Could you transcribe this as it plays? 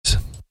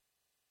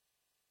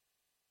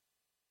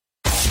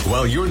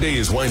while your day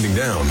is winding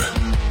down.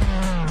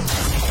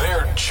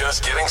 They're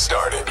just getting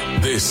started.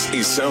 This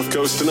is South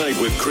Coast Tonight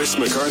with Chris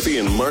McCarthy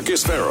and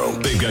Marcus Farrow.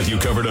 They've got you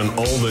covered on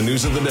all the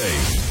news of the day,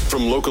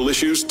 from local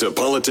issues to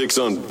politics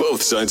on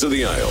both sides of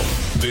the aisle.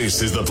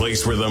 This is the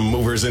place where the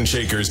movers and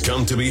shakers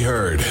come to be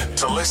heard,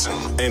 to listen,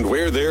 and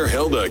where they're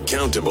held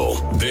accountable.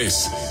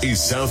 This is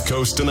South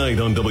Coast Tonight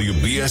on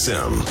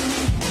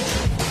WBSM.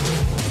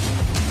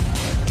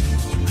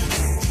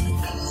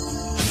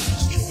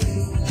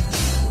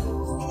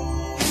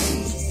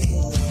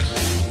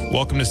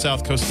 Welcome to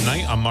South Coast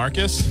Tonight. I'm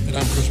Marcus. And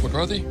I'm Chris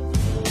McCarthy.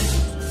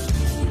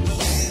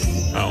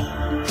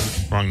 Oh,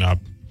 wrong knob.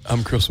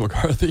 I'm Chris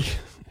McCarthy.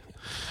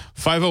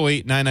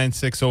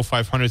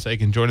 508-996-0500 so you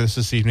can join us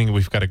this evening.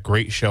 We've got a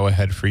great show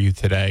ahead for you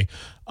today.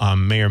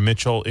 Mayor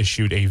Mitchell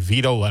issued a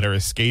veto letter, a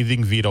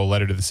scathing veto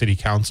letter to the city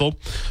council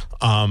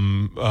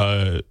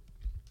in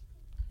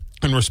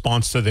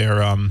response to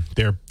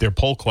their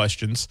poll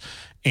questions.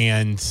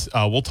 And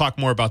we'll talk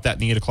more about that in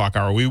the 8 o'clock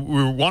hour. We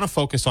want to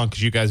focus on,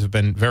 because you guys have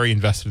been very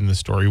invested in this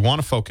story, we want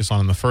to focus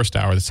on in the first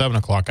hour, the 7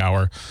 o'clock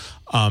hour,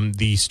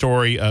 the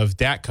story of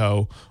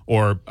Dattco,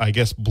 or I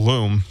guess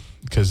Bloom,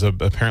 because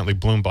apparently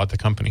Bloom bought the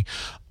company,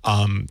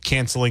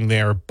 canceling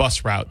their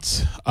bus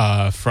routes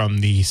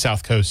from the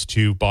South Coast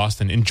to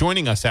Boston. And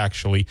joining us,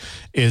 actually,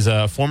 is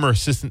a former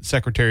Assistant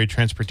Secretary of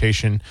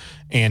Transportation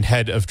and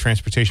Head of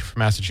Transportation for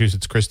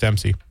Massachusetts, Chris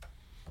Dempsey.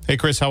 Hey,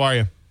 Chris, how are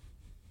you?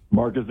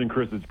 Marcus and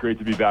Chris, it's great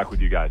to be back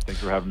with you guys. Thanks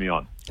for having me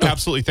on.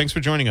 Absolutely. Thanks for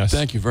joining us.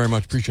 Thank you very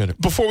much. Appreciate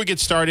it. Before we get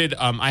started,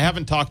 I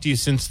haven't talked to you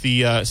since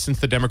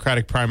the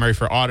Democratic primary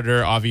for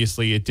auditor.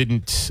 Obviously, it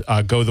didn't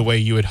go the way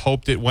you had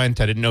hoped it went.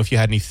 I didn't know if you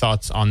had any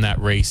thoughts on that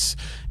race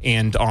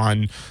and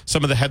on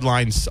some of the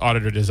headlines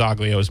Auditor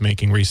DiZoglio was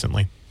making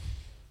recently.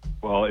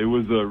 Well, it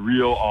was a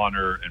real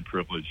honor and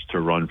privilege to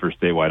run for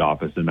statewide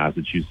office in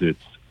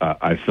Massachusetts.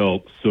 I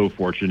felt so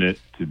fortunate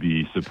to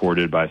be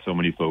supported by so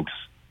many folks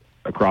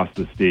across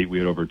the state. We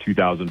had over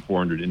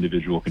 2,400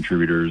 individual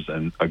contributors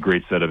and a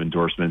great set of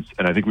endorsements.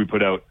 And I think we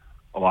put out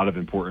a lot of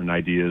important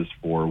ideas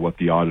for what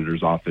the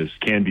auditor's office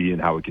can be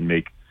and how it can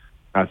make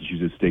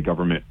Massachusetts state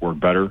government work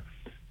better.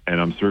 And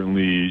I'm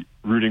certainly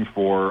rooting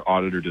for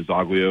Auditor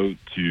DiZoglio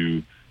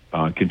to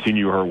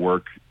continue her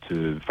work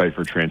to fight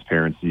for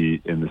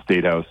transparency in the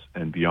State House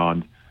and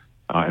beyond,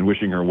 and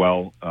wishing her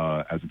well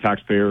as a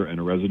taxpayer and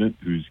a resident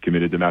who's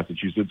committed to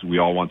Massachusetts. We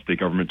all want state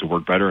government to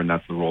work better, and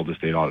that's the role of the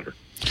state auditor.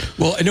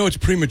 Well, I know it's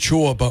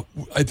premature, but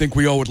I think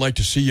we all would like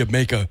to see you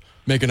make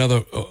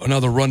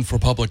another run for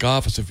public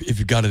office if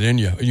you got it in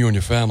you and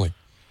your family.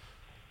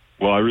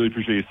 Well, I really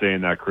appreciate you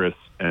saying that, Chris.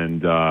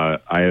 And I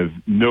have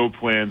no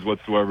plans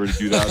whatsoever to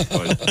do that,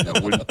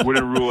 but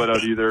wouldn't rule it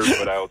out either.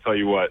 But I will tell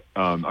you what,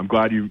 I'm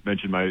glad you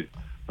mentioned my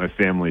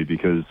family,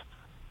 because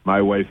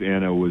my wife,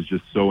 Anna, was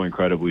just so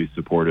incredibly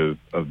supportive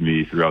of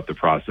me throughout the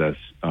process.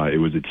 It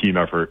was a team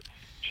effort.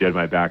 She had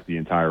my back the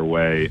entire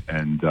way,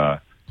 and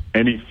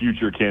any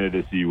future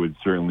candidacy would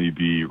certainly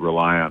be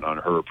reliant on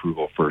her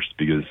approval first,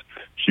 because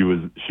she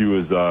was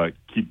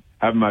keep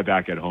having my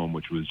back at home,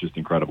 which was just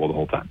incredible the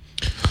whole time.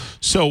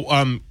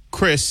 So,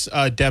 Chris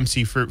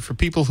Dempsey, for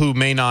people who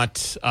may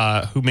not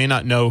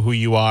know who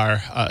you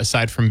are,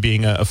 aside from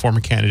being a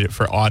former candidate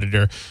for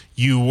auditor,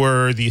 you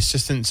were the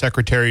Assistant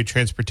Secretary of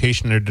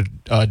Transportation under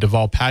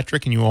Deval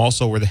Patrick, and you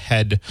also were the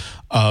head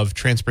of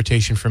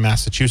Transportation for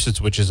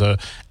Massachusetts, which is a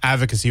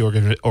advocacy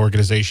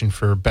organization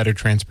for better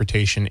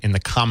transportation in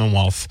the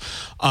Commonwealth.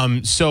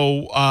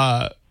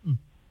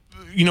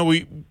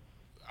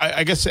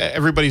 I guess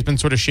everybody's been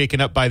sort of shaken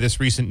up by this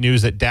recent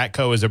news that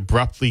Dattco is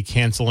abruptly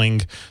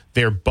canceling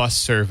their bus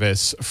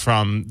service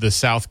from the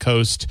South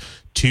Coast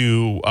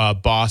to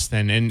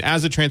Boston. And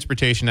as a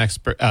transportation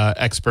expert,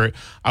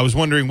 I was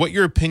wondering what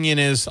your opinion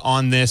is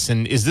on this,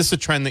 and is this a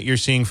trend that you're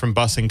seeing from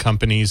busing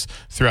companies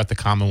throughout the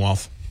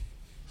Commonwealth?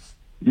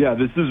 Yeah,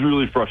 this is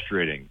really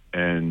frustrating,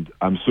 and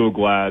I'm so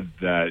glad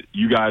that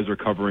you guys are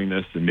covering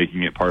this and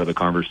making it part of the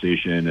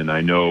conversation, and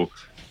I know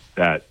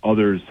that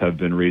others have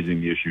been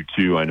raising the issue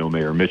too. I know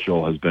Mayor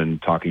Mitchell has been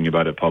talking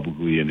about it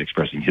publicly and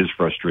expressing his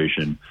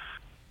frustration.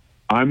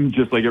 I'm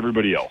just like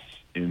everybody else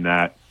in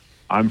that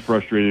I'm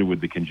frustrated with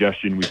the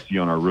congestion we see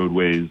on our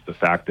roadways, the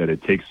fact that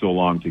it takes so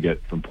long to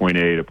get from point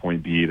A to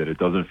point B, that it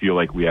doesn't feel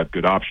like we have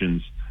good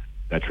options,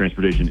 that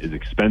transportation is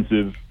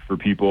expensive for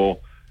people,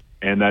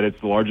 and that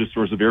it's the largest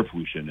source of air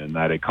pollution, and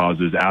that it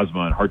causes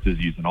asthma and heart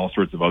disease and all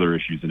sorts of other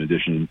issues in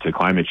addition to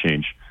climate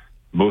change.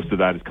 Most of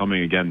that is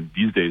coming, again,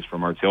 these days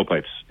from our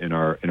tailpipes in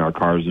our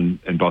cars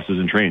and buses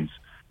and trains.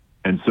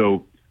 And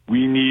so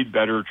we need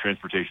better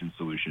transportation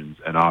solutions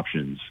and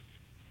options.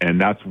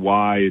 And that's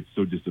why it's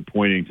so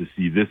disappointing to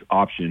see this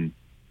option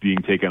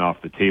being taken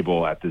off the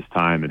table at this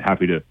time. And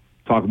happy to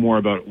talk more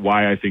about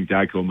why I think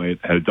Dattco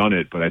might have done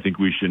it. But I think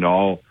we can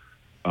all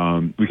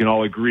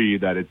agree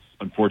that it's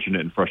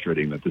unfortunate and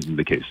frustrating that this is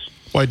the case.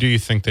 Why do you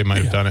think they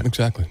might have done it?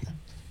 Exactly.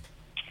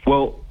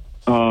 Well,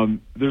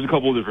 there's a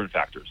couple of different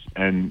factors,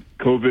 and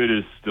COVID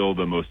is still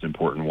the most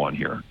important one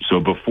here. So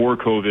before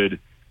COVID,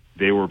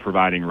 they were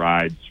providing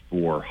rides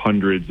for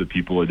hundreds of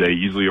people a day,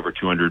 easily over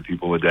 200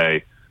 people a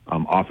day,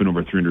 often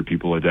over 300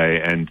 people a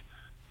day. And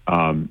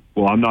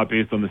while I'm not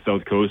based on the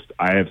South Coast,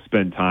 I have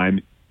spent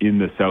time in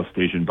the South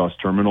Station bus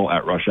terminal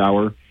at rush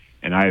hour,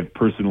 and I have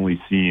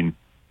personally seen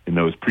in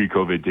those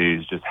pre-COVID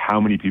days just how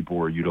many people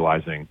were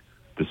utilizing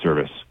the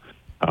service.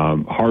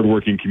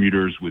 Hardworking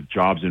commuters with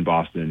jobs in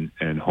Boston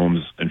and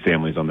homes and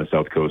families on the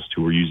South Coast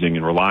who were using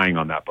and relying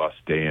on that bus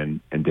day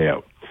in and day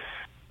out.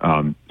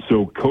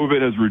 So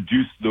COVID has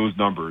reduced those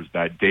numbers,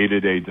 that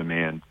day-to-day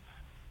demand,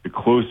 to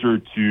closer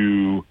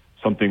to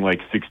something like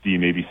 60,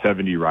 maybe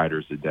 70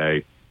 riders a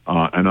day.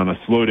 And on a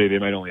slow day, they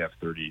might only have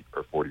 30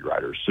 or 40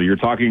 riders. So you're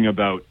talking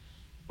about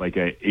like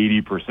a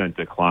 80%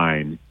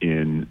 decline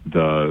in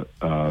the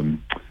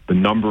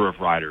number of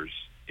riders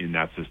in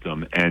that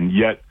system. And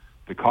yet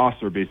the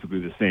costs are basically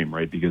the same,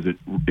 right? Because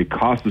it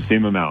costs the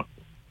same amount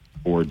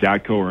for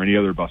Dattco or any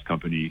other bus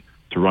company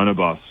to run a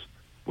bus,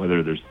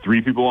 whether there's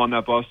 3 people on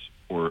that bus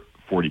or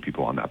 40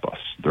 people on that bus.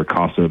 Their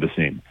costs are the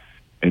same.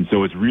 And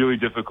so it's really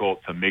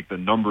difficult to make the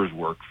numbers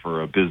work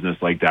for a business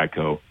like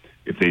Dattco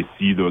if they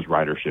see those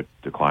ridership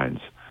declines.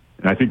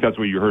 And I think that's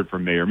what you heard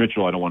from Mayor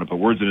Mitchell. I don't want to put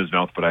words in his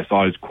mouth, but I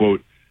saw his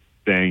quote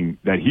saying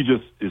that he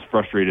just is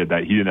frustrated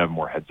that he didn't have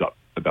more heads up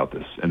about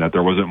this and that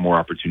there wasn't more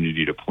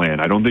opportunity to plan.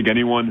 I don't think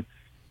anyone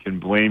can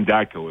blame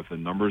Dattco if the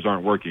numbers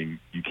aren't working.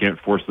 You can't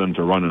force them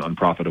to run an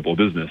unprofitable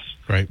business.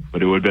 Right.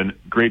 But it would have been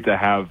great to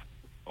have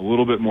a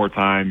little bit more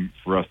time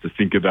for us to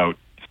think about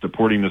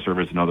supporting the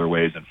service in other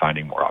ways and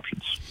finding more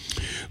options.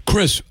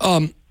 Chris,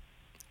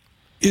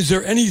 is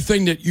there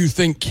anything that you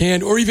think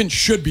can or even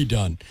should be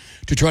done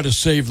to try to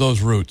save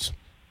those routes?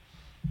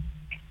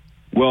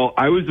 Well,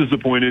 I was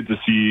disappointed to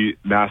see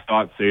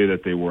MassDOT say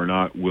that they were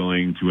not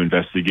willing to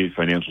investigate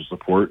financial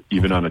support,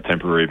 even on a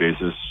temporary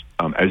basis.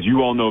 As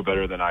you all know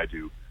better than I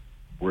do,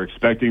 we're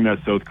expecting that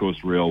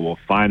SouthCoast Rail will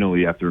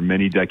finally, after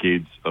many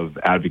decades of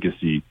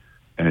advocacy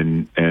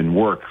and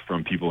work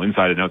from people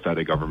inside and outside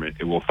the government,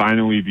 it will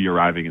finally be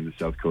arriving in the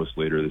South Coast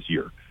later this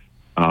year.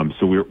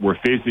 So we're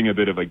facing a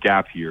bit of a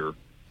gap here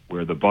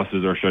where the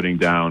buses are shutting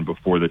down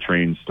before the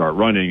trains start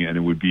running, and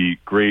it would be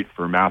great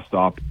for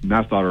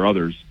MassDOT or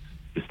others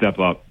to step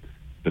up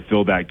to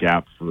fill that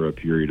gap for a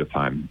period of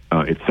time.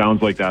 It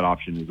sounds like that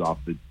option is off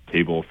the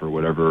table for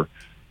whatever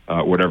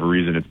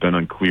reason. It's been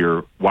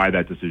unclear why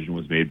that decision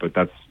was made, but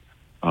that's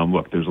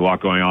look, there's a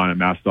lot going on at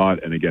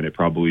MassDOT, and again, it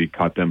probably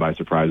caught them by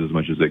surprise as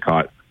much as it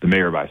caught the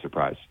mayor by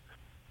surprise.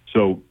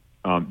 So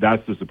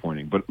that's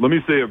disappointing. But let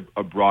me say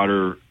a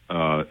broader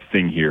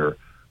thing here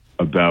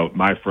about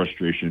my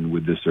frustration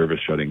with this service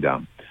shutting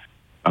down.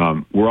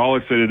 We're all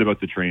excited about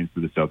the trains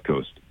to the South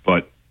Coast,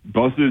 but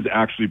buses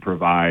actually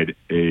provide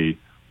a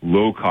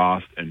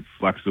low-cost and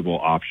flexible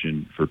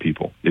option for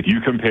people. If you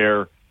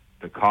compare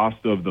the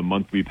cost of the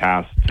monthly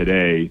pass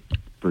today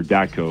for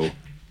Dattco,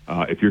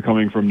 if you're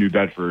coming from New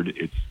Bedford,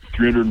 it's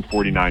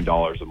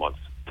 $349 a month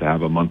to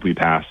have a monthly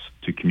pass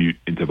to commute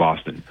into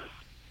Boston.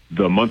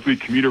 The monthly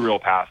commuter rail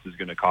pass is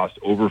going to cost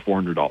over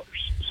 $400.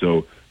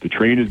 So the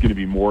train is going to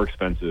be more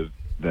expensive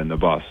than the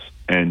bus.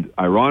 And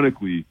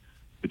ironically,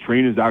 the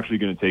train is actually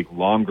going to take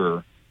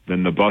longer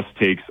than the bus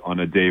takes on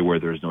a day where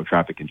there's no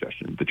traffic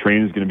congestion. The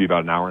train is going to be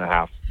about an hour and a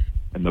half,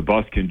 and the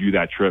bus can do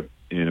that trip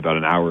in about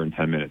an hour and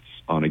 10 minutes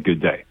on a good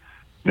day.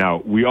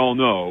 Now, we all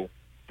know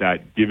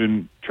that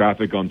given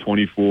traffic on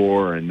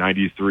 24 and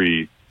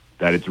 93,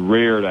 that it's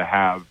rare to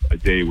have a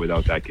day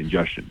without that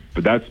congestion.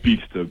 But that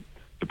speaks to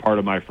the part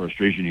of my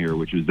frustration here,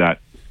 which is that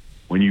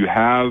when you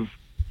have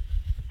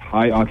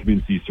high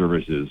occupancy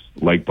services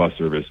like bus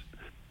service,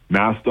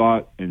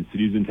 MassDOT and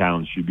cities and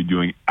towns should be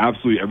doing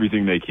absolutely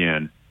everything they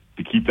can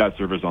to keep that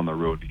service on the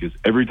road, because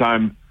every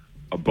time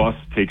a bus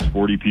takes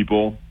 40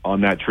 people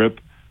on that trip,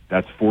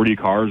 that's 40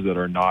 cars that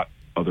are not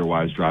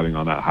otherwise driving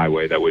on that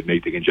highway that would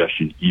make the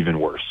congestion even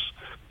worse.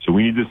 So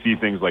we need to see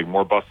things like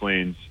more bus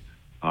lanes,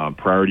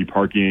 priority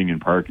parking and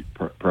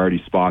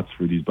priority spots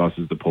for these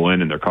buses to pull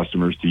in and their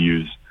customers to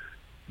use.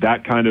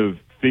 That kind of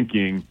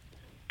thinking,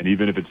 and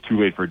even if it's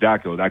too late for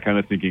Dattco, that kind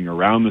of thinking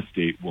around the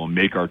state will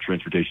make our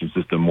transportation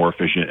system more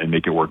efficient and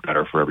make it work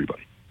better for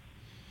everybody.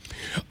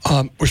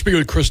 We're speaking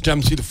with Chris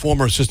Dempsey, the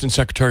former Assistant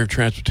Secretary of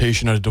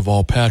Transportation out of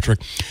Deval Patrick.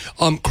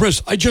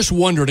 Chris, I just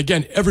wondered,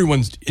 again,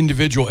 everyone's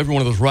individual, every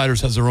one of those riders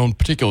has their own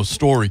particular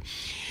story.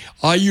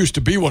 I used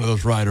to be one of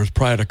those riders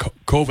prior to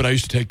COVID. I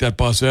used to take that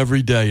bus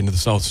every day into the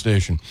South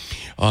Station.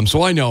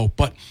 So I know,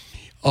 but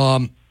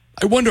I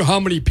wonder how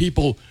many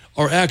people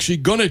are actually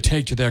going to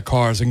take to their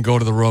cars and go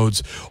to the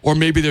roads, or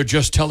maybe they're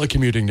just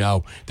telecommuting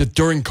now, that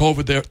during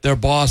COVID their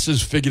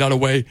bosses figured out a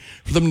way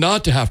for them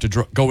not to have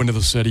to go into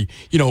the city,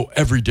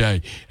 every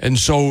day. And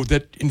so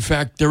that, in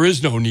fact, there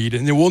is no need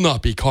and there will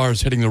not be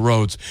cars hitting the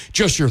roads.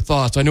 Just your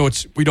thoughts. I know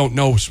we don't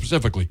know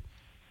specifically.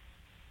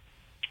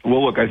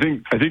 Well, look, I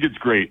think it's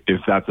great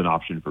if that's an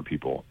option for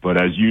people.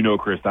 But as you know,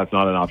 Chris, that's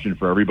not an option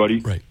for everybody.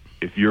 Right.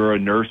 If you're a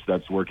nurse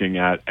that's working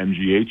at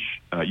MGH,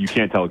 you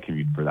can't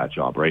telecommute for that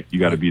job, right? You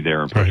got to be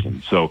there in person.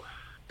 Right. So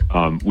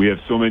we have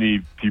so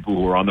many people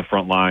who are on the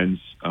front lines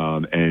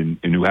and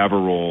who have a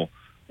role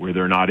where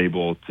they're not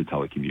able to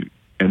telecommute.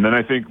 And then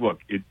I think, look,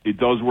 it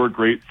does work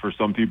great for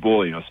some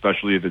people,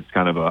 especially if it's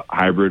kind of a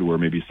hybrid where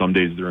maybe some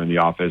days they're in the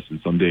office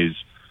and some days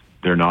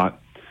they're not.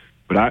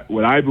 But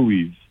what I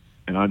believe,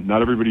 and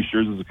not everybody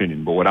shares this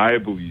opinion, but what I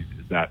believe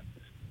is that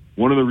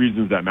one of the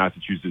reasons that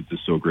Massachusetts is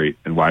so great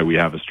and why we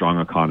have a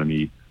strong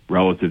economy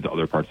relative to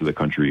other parts of the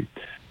country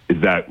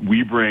is that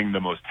we bring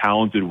the most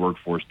talented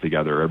workforce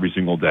together every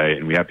single day,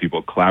 and we have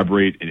people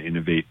collaborate and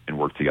innovate and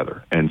work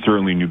together. And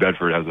certainly New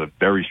Bedford has a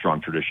very strong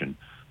tradition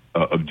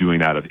of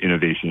doing that, of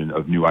innovation,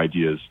 of new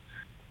ideas.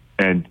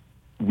 And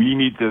we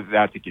need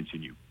that to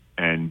continue.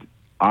 And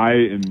I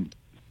am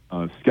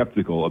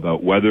skeptical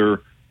about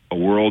whether a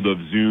world of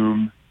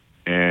Zoom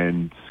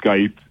and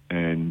Skype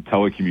and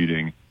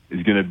telecommuting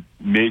is going to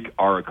make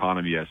our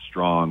economy as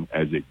strong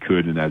as it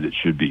could and as it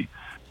should be.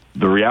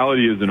 The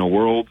reality is, in a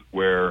world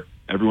where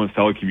everyone's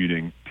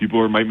telecommuting,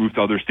 people might move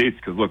to other states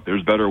because, look,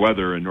 there's better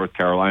weather in North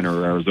Carolina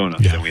or Arizona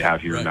than we have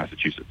here in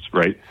Massachusetts,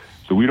 right?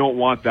 So we don't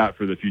want that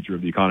for the future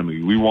of the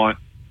economy. We want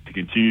to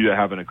continue to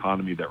have an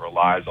economy that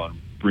relies on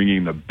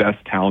bringing the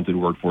best talented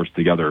workforce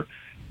together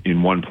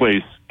in one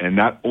place, and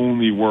that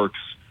only works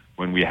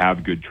when we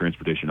have good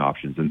transportation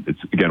options. And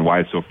it's, again, why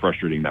it's so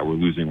frustrating that we're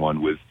losing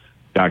one with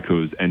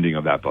Dattco's ending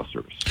of that bus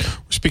service.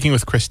 We're speaking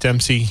with Chris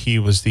Dempsey. He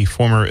was the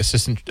former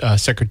Assistant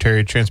Secretary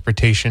of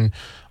Transportation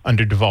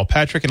under Deval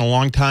Patrick and a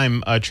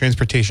longtime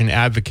transportation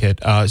advocate.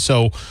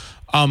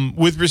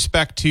 With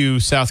respect to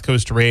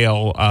SouthCoast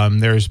Rail,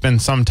 there's been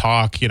some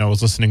talk, I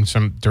was listening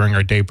during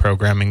our day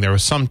programming, there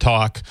was some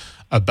talk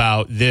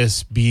about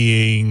this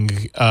being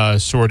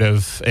sort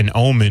of an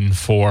omen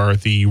for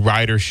the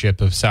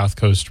ridership of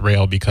SouthCoast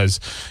Rail because,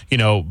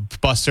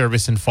 bus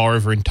service in Fall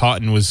River and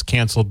Taunton was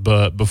canceled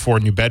before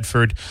New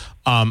Bedford.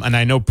 And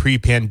I know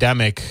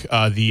pre-pandemic,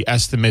 the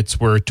estimates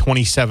were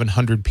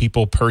 2,700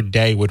 people per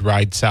day would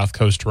ride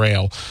SouthCoast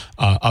Rail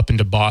up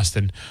into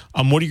Boston.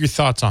 What are your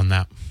thoughts on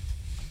that?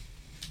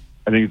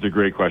 I think it's a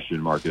great question,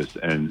 Marcus.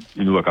 And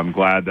look, I'm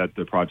glad that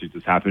the project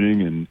is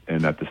happening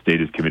and that the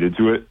state is committed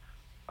to it.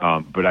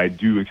 But I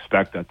do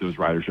expect that those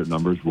ridership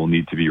numbers will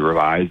need to be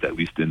revised, at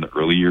least in the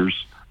early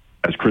years.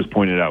 As Chris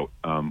pointed out,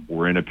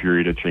 we're in a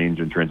period of change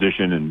and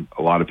transition, and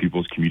a lot of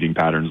people's commuting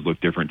patterns look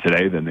different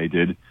today than they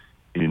did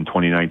in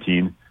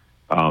 2019.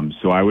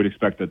 So I would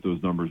expect that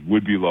those numbers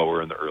would be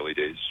lower in the early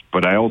days.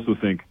 But I also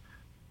think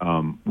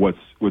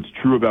what's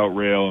true about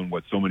rail and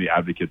what so many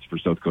advocates for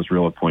SouthCoast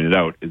Rail have pointed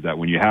out is that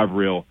when you have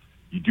rail,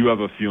 you do have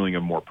a feeling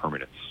of more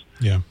permanence.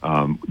 Yeah.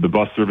 The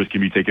bus service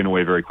can be taken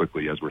away very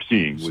quickly, as we're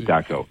seeing with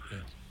Dattco.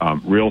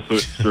 Rail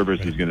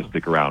service is going to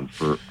stick around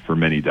for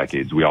many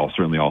decades. We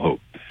certainly all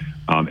hope.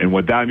 And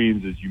what that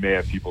means is you may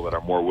have people that are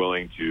more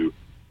willing to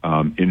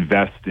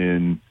invest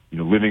in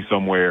living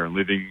somewhere and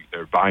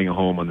or buying a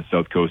home on the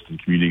South Coast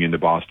and commuting into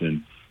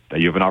Boston, that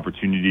you have an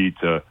opportunity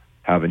to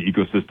have an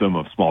ecosystem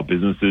of small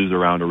businesses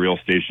around a rail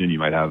station. You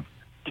might have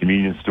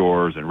convenience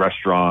stores and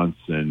restaurants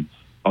and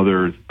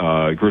other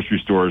grocery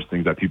stores,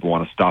 things that people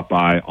want to stop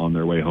by on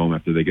their way home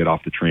after they get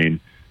off the train.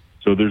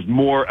 So there's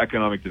more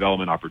economic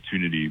development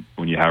opportunity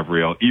when you have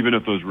rail, even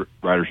if those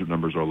ridership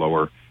numbers are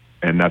lower.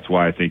 And that's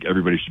why I think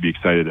everybody should be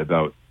excited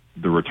about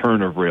the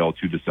return of rail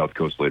to the South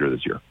Coast later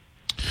this year.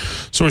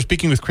 So we're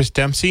speaking with Chris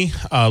Dempsey,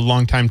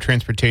 longtime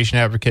transportation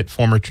advocate,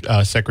 former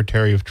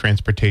Secretary of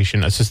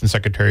Transportation, Assistant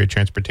Secretary of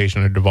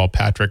Transportation under Deval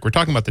Patrick. We're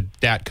talking about the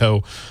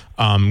Dattco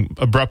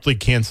abruptly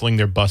canceling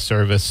their bus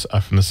service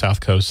from the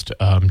South Coast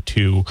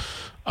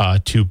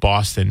to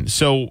Boston.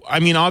 So, I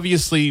mean,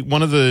 obviously,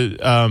 one of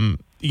the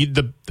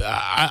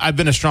I've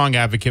been a strong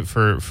advocate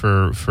for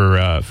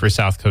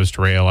SouthCoast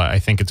Rail. I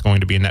think it's going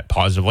to be a net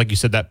positive. Like you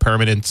said, that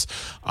permanence,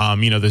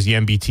 there's the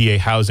MBTA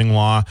housing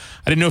law.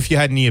 I didn't know if you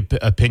had any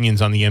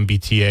opinions on the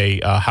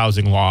MBTA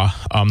housing law,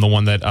 the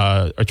one that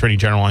Attorney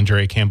General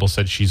Andrea Campbell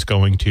said she's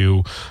going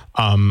to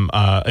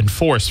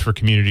enforce for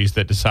communities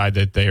that decide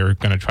that they are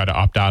going to try to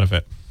opt out of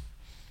it.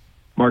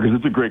 Marcus,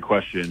 it's a great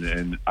question.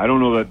 And I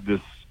don't know that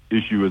this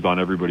issue is on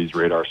everybody's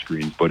radar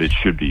screens, but it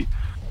should be.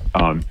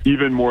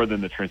 Even more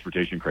than the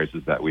transportation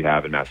crisis that we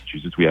have in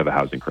Massachusetts, we have a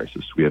housing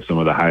crisis. We have some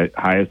of the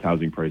highest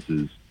housing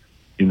prices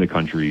in the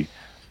country.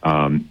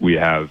 We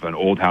have an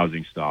old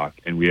housing stock,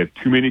 and we have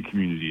too many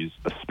communities,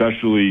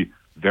 especially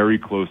very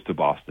close to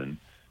Boston,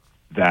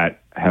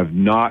 that have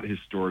not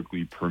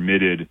historically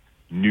permitted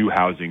new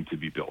housing to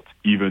be built,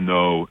 even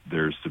though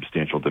there's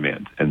substantial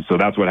demand. And so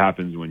that's what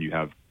happens when you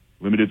have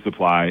limited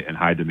supply and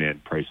high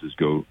demand. Prices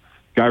go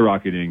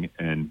skyrocketing,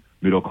 and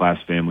middle-class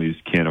families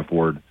can't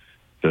afford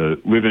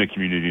to live in a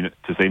community,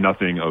 to say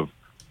nothing of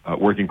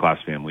working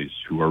class families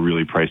who are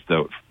really priced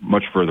out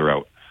much further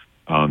out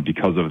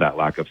because of that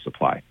lack of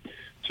supply.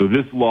 So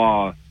this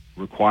law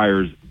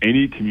requires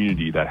any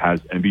community that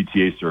has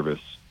MBTA service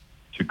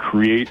to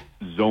create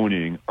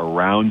zoning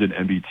around an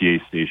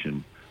MBTA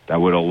station that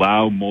would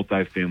allow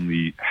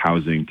multifamily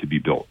housing to be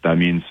built. That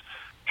means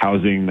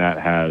housing that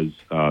has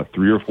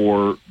 3 or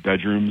 4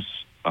 bedrooms,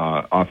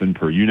 often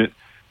per unit,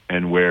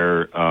 and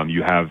where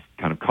you have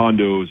kind of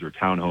condos or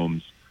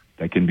townhomes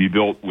that can be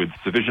built with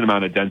sufficient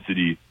amount of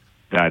density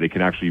that it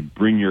can actually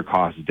bring your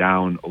costs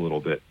down a little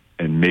bit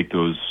and make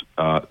those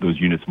those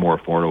units more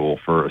affordable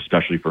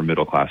especially for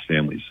middle class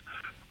families.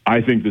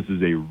 I think this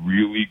is a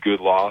really good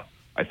law.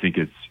 I think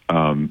it's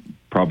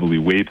probably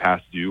way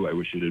past due. I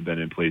wish it had been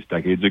in place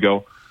decades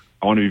ago.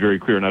 I want to be very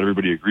clear. Not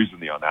everybody agrees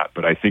with me on that,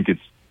 but I think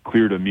it's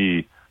clear to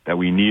me that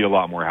we need a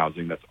lot more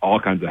housing. That's all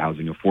kinds of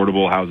housing,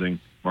 affordable housing,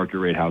 market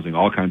rate housing,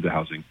 all kinds of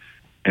housing.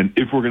 And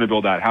if we're going to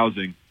build that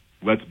housing,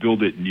 let's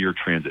build it near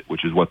transit,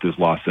 which is what this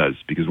law says.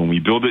 Because when we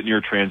build it near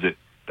transit,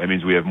 that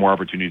means we have more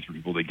opportunities for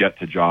people to get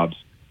to jobs,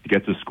 to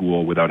get to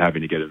school without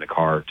having to get in a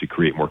car to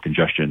create more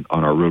congestion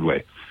on our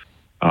roadway.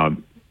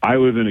 I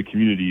live in a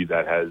community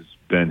that has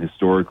been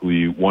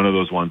historically one of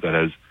those ones that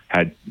has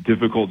had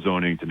difficult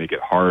zoning to make it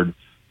hard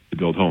to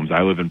build homes.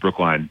 I live in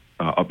Brookline,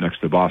 up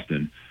next to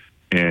Boston,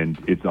 and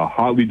it's a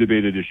hotly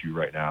debated issue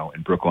right now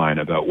in Brookline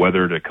about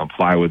whether to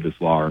comply with this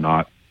law or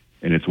not.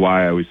 And it's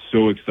why I was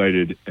so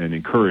excited and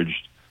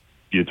encouraged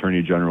the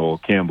Attorney General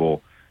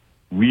Campbell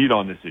lead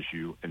on this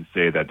issue and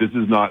say that this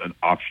is not an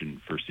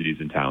option for cities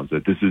and towns,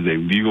 that this is a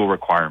legal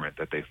requirement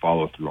that they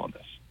follow through on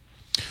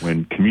this.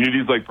 When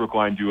communities like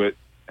Brookline do it,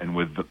 and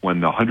when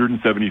the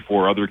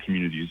 174 other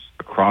communities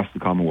across the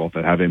Commonwealth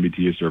that have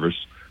MBTA service,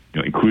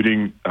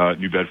 including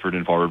New Bedford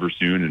and Fall River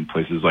soon, and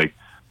places like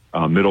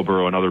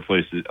Middleborough and other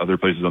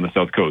places on the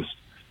South Coast,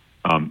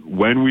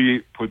 when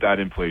we put that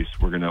in place,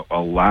 we're going to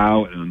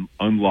allow and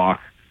unlock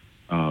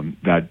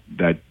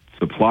that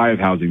supply of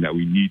housing that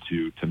we need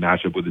to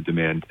match up with the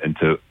demand and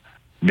to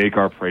make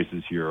our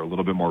prices here a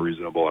little bit more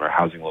reasonable and our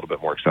housing a little bit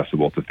more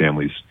accessible to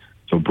families.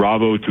 So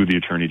bravo to the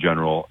Attorney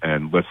General,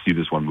 and let's see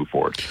this one move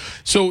forward.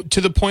 So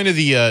to the point of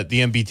the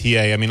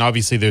MBTA, I mean,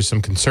 obviously there's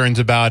some concerns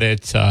about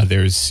it.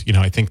 There's,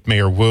 I think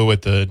Mayor Wu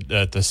at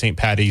the St.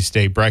 Paddy's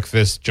Day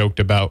breakfast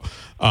joked about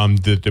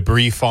the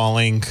debris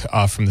falling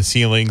from the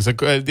ceilings,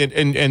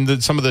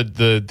 and some of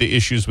the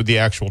issues with the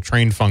actual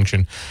train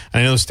function.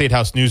 And I know the State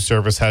House News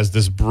Service has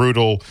this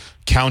brutal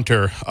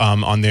counter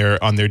on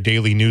their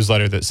daily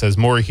newsletter that says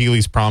Maura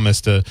Healey's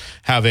promised to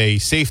have a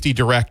safety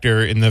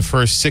director in the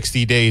first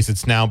 60 days.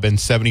 It's now been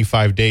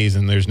 75 days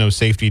and there's no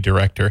safety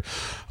director.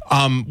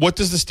 What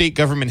does the state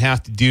government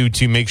have to do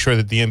to make sure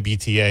that the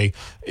MBTA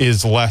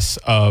is less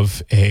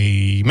of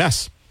a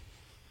mess?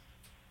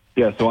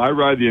 Yeah, so I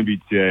ride the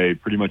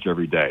MBTA pretty much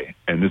every day,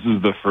 and this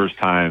is the first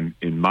time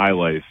in my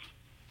life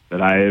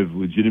that I have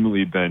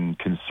legitimately been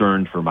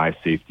concerned for my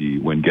safety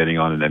when getting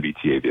on an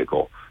MBTA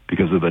vehicle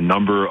because of the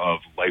number of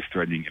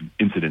life-threatening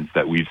incidents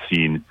that we've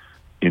seen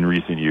in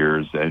recent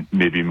years, and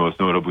maybe most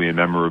notably and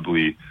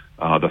memorably,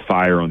 the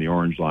fire on the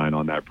Orange Line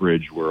on that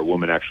bridge where a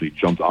woman actually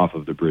jumped off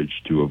of the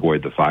bridge to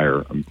avoid the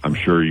fire. I'm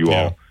sure you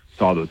all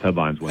saw those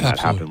headlines when that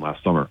happened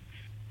last summer.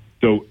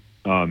 So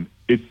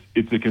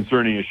it's a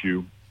concerning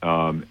issue.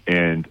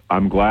 And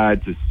I'm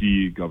glad to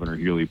see Governor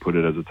Healey put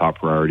it as a top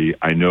priority.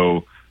 I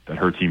know that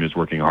her team is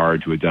working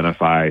hard to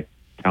identify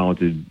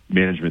talented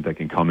management that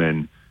can come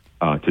in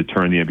to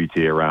turn the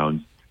MBTA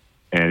around,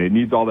 and it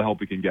needs all the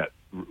help it can get.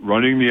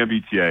 Running the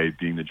MBTA,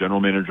 being the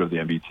general manager of the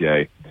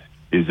MBTA,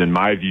 is, in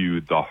my view,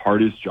 the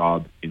hardest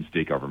job in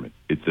state government.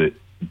 It's a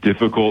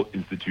difficult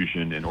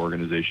institution and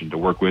organization to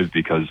work with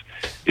because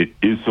it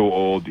is so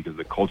old, because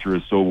the culture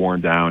is so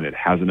worn down, it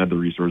hasn't had the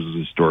resources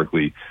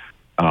historically.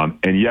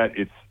 And yet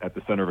it's at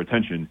the center of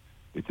attention.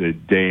 It's a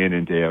day in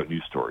and day out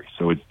news story.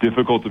 So it's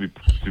difficult to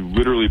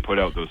literally put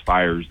out those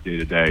fires day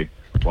to day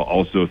while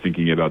also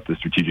thinking about the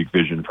strategic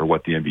vision for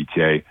what the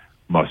MBTA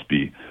must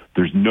be.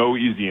 There's no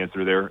easy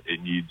answer there.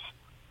 It needs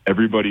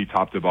everybody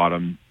top to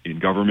bottom in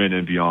government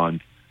and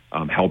beyond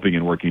helping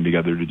and working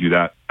together to do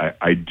that.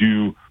 I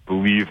do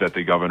believe that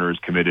the governor is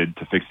committed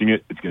to fixing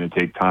it. It's going to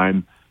take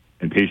time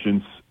and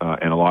patience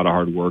and a lot of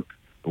hard work,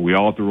 but we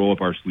all have to roll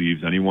up our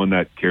sleeves. Anyone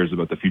that cares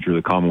about the future of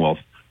the Commonwealth,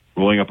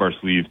 rolling up our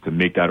sleeves to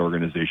make that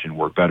organization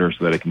work better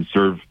so that it can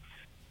serve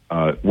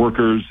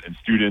workers and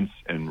students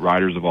and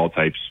riders of all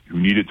types who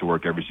need it to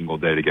work every single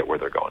day to get where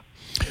they're going.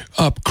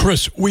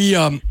 Chris, we,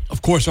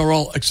 of course, are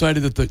all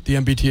excited that the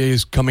MBTA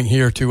is coming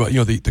here to,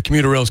 the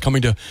commuter rail is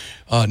coming to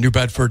New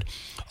Bedford.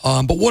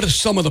 But what are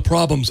some of the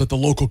problems that the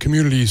local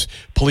communities,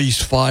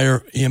 police,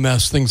 fire,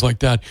 EMS, things like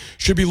that,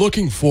 should be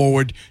looking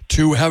forward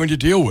to having to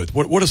deal with?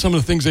 What are some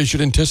of the things they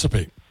should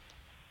anticipate?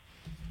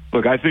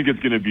 Look, I think it's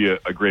going to be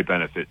a great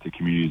benefit to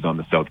communities on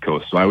the South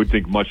Coast. So I would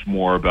think much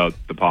more about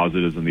the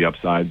positives and the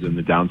upsides and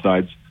the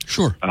downsides.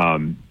 Sure.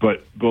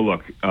 But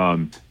look,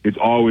 it's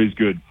always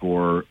good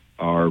for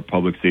our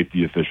public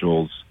safety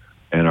officials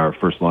and our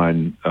first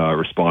line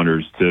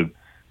responders to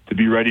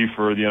be ready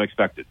for the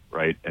unexpected,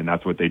 right? And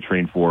that's what they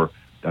train for.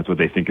 That's what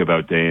they think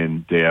about day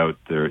in, day out.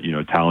 They're,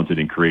 talented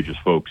and courageous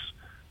folks.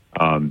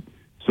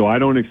 So I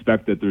don't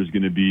expect that there's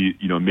going to be,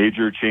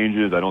 major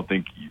changes. I don't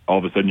think all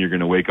of a sudden you're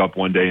going to wake up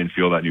one day and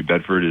feel that New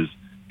Bedford is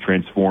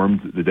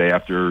transformed the day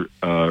after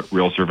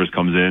rail service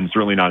comes in.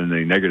 Certainly not in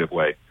a negative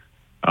way.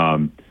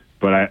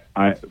 But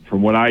I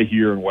from what I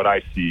hear and what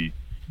I see,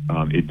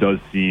 it does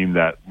seem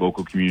that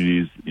local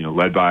communities,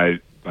 led by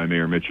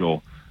Mayor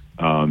Mitchell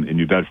in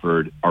New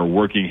Bedford, are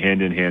working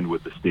hand in hand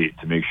with the state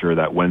to make sure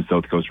that when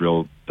SouthCoast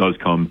Rail does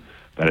come,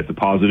 that it's a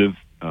positive,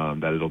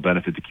 that it'll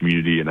benefit the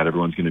community, and that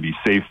everyone's going to be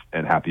safe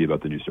and happy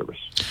about the new service.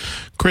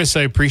 Chris,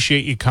 I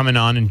appreciate you coming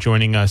on and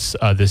joining us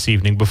this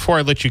evening. Before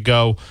I let you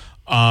go,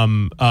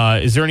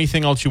 is there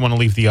anything else you want to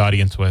leave the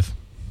audience with?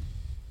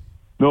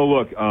 No,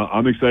 look,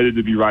 I'm excited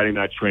to be riding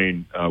that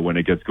train when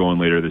it gets going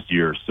later this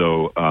year.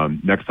 So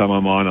next time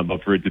I'm on, I'd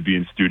love for it to be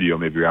in studio.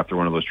 Maybe after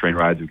one of those train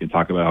rides, we can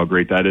talk about how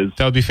great that is.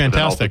 That would be fantastic.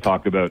 And also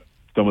talk about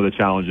some of the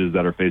challenges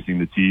that are facing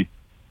the T,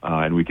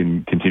 and we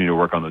can continue to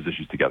work on those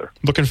issues together.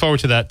 Looking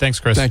forward to that.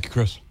 Thanks, Chris. Thank you,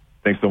 Chris.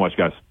 Thanks so much,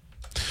 guys.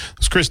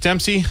 It's Chris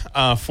Dempsey,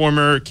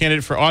 former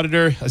candidate for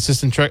auditor,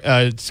 assistant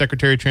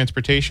secretary of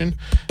transportation.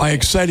 By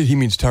excited, he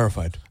means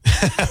terrified.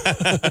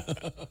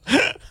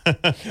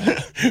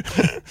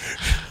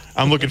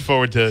 I'm looking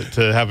forward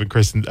to having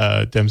Chris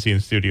Dempsey in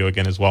studio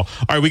again as well.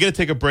 All right, we got to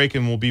take a break,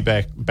 and we'll be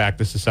back.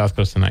 This is South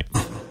Coast Tonight.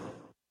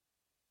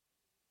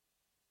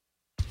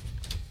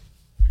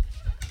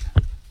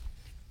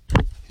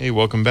 Hey,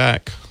 welcome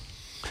back.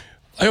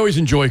 I always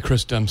enjoy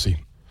Chris Dempsey.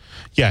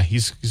 Yeah,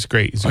 he's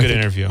great. He's a good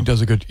interview. He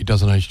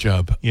does a nice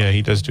job. Yeah,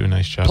 he does do a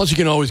nice job. Plus, you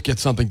can always get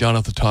something down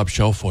at the top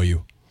shelf for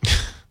you.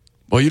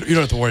 Well, you don't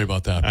have to worry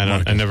about that.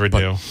 I never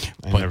do.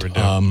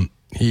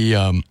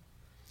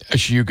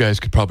 Actually, you guys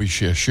could probably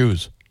share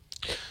shoes.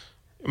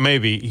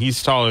 Maybe.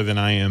 He's taller than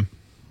I am.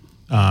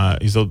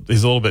 He's a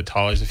little bit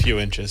taller. He's a few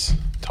inches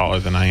taller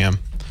than I am.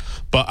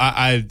 But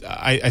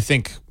I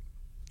think,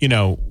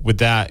 with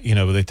that,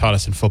 they taught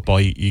us in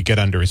football, you get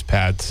under his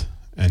pads.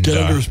 And get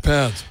under his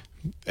pads.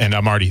 And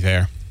I'm already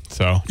there.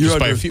 So just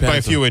by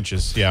a few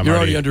inches. Yeah, you're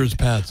already under his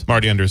pads. I'm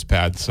already under his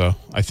pads. So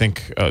I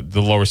think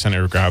the lower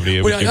center of gravity.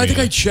 I think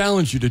I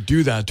challenged you to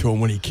do that to him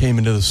when he came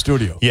into the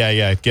studio.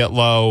 Yeah. Get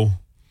low.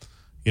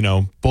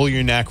 Bull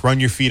your neck, run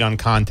your feet on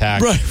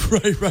contact. Right.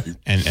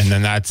 And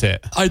then that's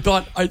it. I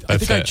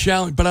think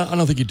challenged, but I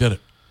don't think you did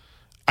it.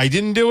 I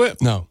didn't do it?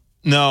 No,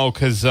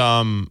 because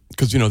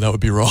that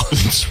would be wrong.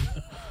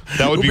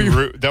 That would be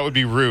rude. That would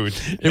be rude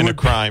and a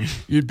crime.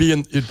 You'd be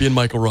in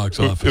Michael Rock's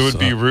office. It would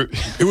be rude.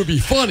 It would be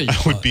funny.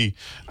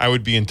 I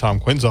would be in Tom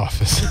Quinn's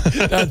office.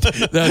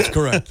 That's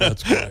correct.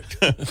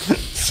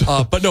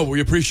 But no, we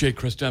appreciate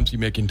Chris Dempsey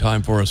making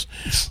time for us.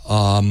 It's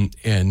one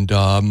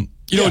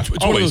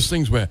of those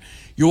things where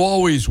you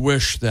always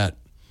wish that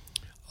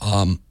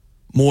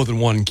more than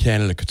one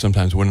candidate could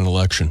sometimes win an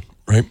election,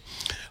 right?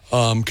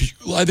 'Cause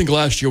I think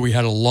last year we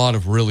had a lot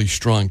of really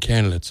strong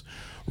candidates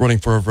running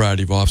for a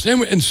variety of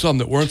offices, and some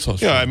that weren't so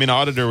strong. Yeah, I mean,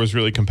 auditor was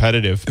really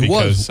competitive. It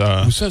was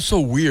so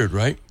weird,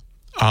 right?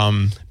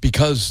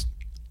 Because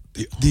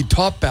the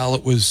top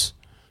ballot was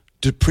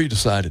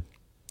pre-decided.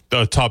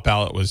 The top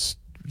ballot was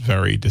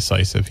very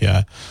decisive,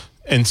 yeah.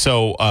 And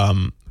so,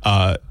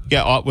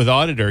 with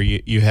auditor,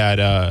 you had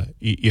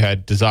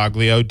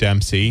DiZoglio,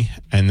 Dempsey,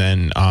 and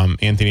then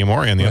Anthony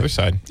Amore on the other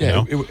side.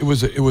 Yeah, it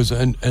was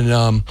and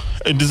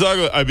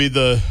DiZoglio. I mean,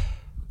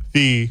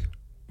 the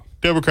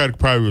Democratic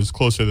primary was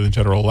closer than the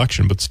general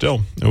election, but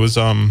still, it was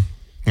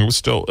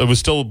still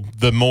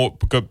the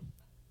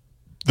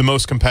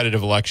most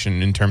competitive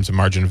election in terms of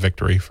margin of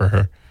victory for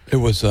her. It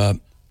was good.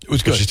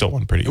 She still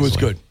won pretty easily. It was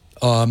good.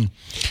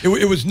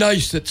 It was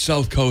nice that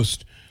South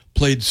Coast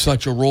played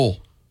such a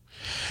role.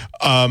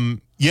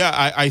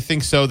 I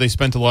think so. They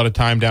spent a lot of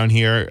time down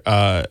here,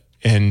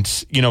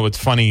 and it's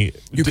funny.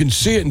 You can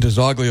see it in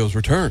DiZoglio's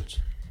returns.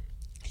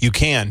 You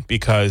can,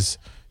 because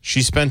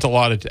she spent a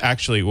lot of.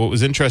 Actually, what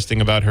was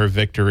interesting about her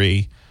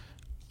victory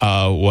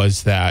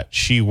was that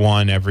she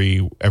won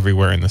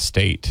everywhere in the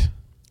state,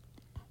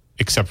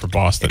 except for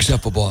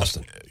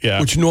Boston. Yeah,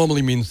 which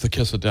normally means the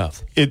kiss of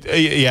death.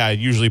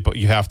 Usually, but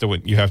you have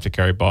to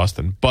carry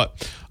Boston.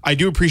 But I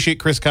do appreciate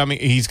Chris coming.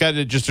 He's got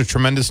just a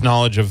tremendous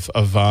knowledge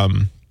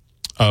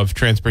of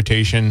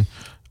transportation,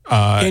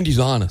 and he's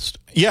honest.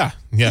 Yeah.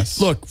 Yes.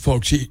 Look,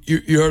 folks,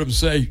 you heard him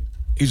say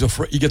he's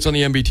afraid. He gets on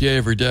the MBTA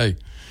every day,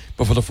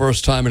 but for the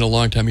first time in a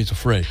long time, he's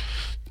afraid.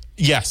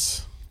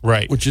 Yes.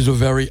 Right. Which is a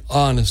very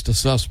honest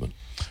assessment.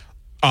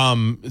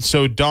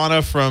 So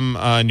Donna from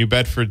New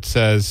Bedford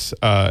says,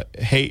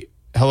 "Hey,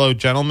 hello,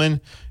 gentlemen.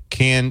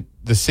 Can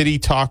the city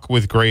talk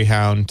with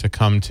Greyhound to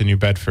come to New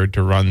Bedford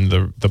to run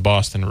the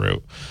Boston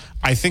route?"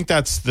 I think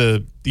that's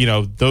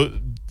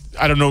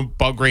I don't know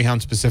about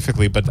Greyhound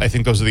specifically, but I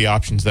think those are the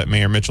options that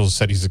Mayor Mitchell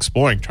said he's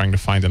exploring, trying to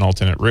find an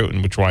alternate route,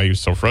 and why he was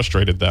so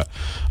frustrated that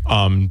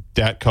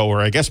Dattco,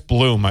 or I guess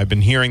Bloom, I've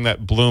been hearing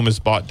that Bloom has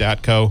bought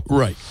Dattco.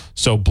 Right.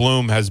 So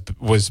Bloom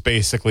was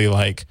basically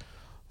like,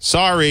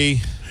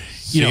 sorry,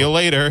 see you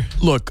later.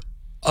 Look,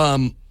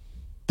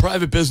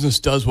 private business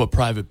does what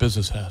private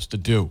business has to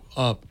do.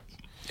 But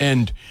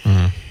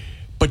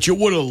you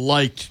would have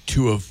liked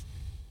to have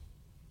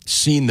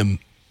seen them.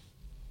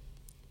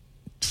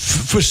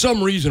 For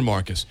some reason,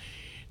 Marcus,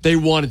 they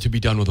wanted to be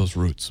done with those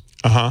routes.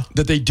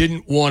 That they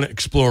didn't want to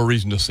explore a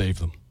reason to save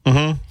them.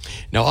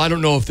 Now, I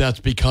don't know if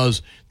that's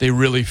because they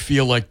really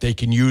feel like they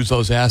can use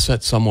those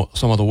assets some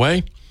other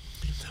way.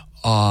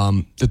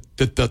 That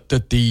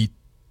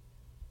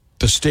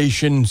the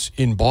stations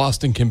in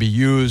Boston can be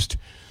used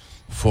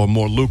for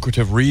more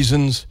lucrative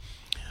reasons.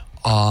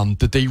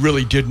 That they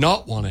really did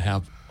not want to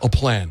have a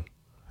plan.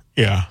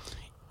 Yeah.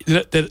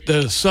 that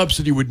the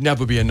subsidy would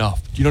never be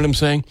enough. Do you know what I'm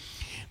saying?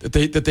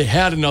 That they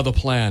had another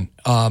plan,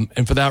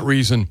 and for that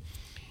reason,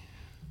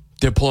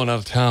 they're pulling out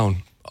of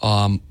town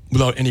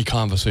without any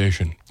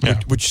conversation,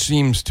 which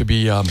seems to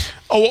be.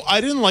 I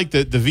didn't like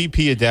the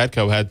VP of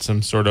Dattco had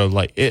some sort of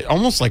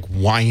almost like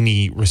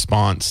whiny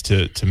response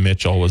to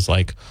Mitchell. Was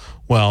like,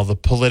 well, the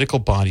political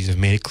bodies have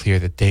made it clear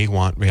that they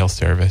want rail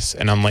service,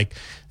 and I'm like,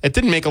 it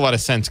didn't make a lot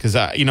of sense because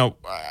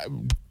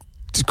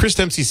Chris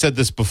Dempsey said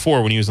this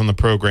before when he was on the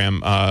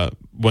program.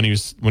 When he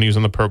was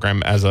on the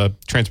program as a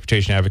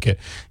transportation advocate,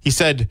 he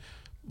said,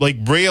 like,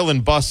 rail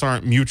and bus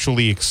aren't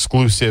mutually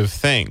exclusive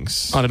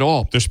things. Not at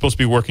all. They're supposed to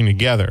be working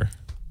together.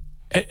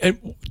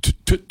 And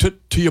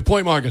to your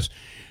point, Marcus,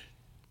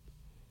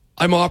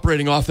 I'm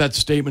operating off that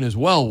statement as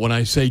well when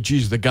I say,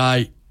 geez, the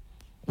guy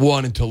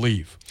wanted to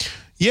leave.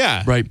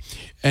 Yeah. Right.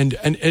 And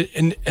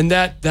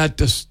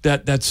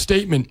that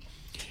statement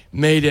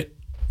made it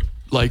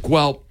like,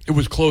 well, it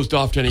was closed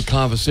off to any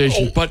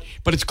conversation, but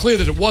it's clear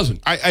that it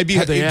wasn't.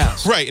 They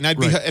asked. Right,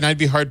 and I'd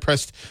be hard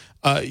pressed.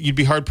 You'd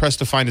be hard pressed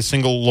to find a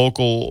single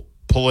local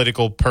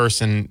political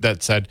person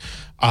that said,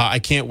 "I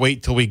can't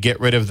wait till we get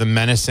rid of the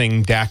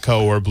menacing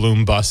Dattco or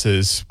Bloom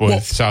buses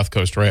with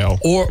SouthCoast Rail,"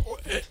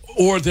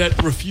 or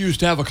that refused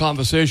to have a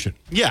conversation.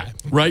 Yeah.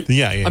 Right.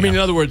 Yeah. I mean, in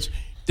other words,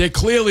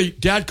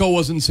 Dattco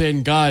wasn't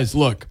saying, guys,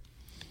 look,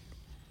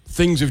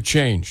 things have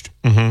changed.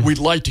 Mm-hmm. We'd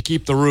like to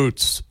keep the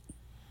routes.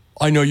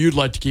 I know you'd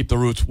like to keep the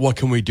routes. What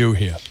can we do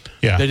here?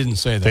 Yeah, they didn't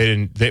say that.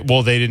 They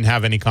didn't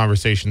have any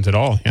conversations at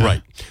all. Yeah.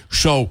 Right.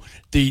 So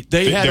they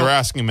were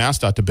asking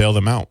MassDOT to bail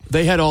them out.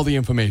 They had all the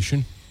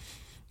information.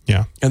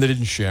 Yeah, and they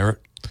didn't share it,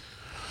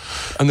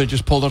 and they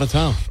just pulled out of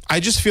town.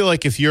 I just feel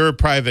like if you're a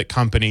private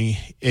company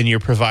and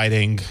you're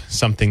providing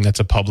something that's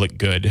a public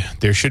good,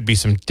 there should be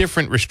some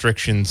different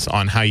restrictions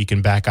on how you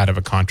can back out of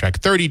a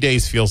contract. 30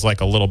 days feels like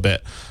a little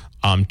bit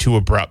too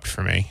abrupt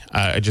for me.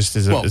 Just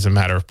as a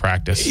matter of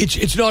practice.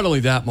 It's not only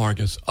that,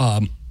 Marcus.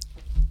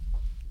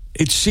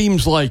 It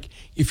seems like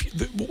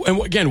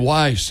and again,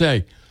 why I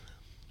say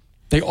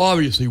they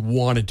obviously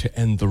wanted to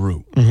end the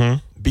route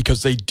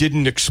because they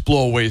didn't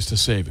explore ways to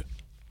save it.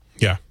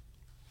 Yeah.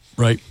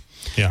 Right.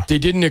 Yeah. They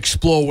didn't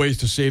explore ways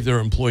to save their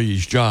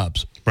employees'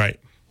 jobs. Right.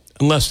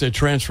 Unless they're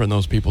transferring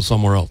those people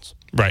somewhere else.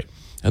 Right.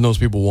 And those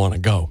people want to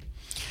go.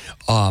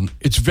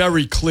 It's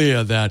very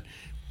clear that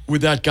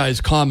with that guy's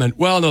comment,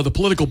 well, no, the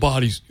political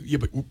bodies,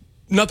 but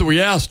not that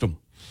we asked them.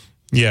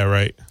 Yeah,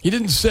 right. He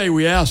didn't say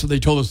we asked and they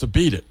told us to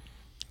beat it.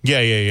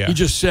 Yeah. He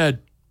just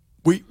said,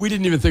 we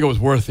didn't even think it was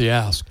worth the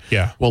ask.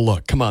 Yeah. Well,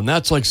 look, come on.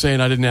 That's like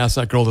saying I didn't ask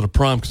that girl to the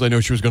prom because I know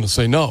she was going to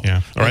say no.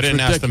 Yeah. Or I didn't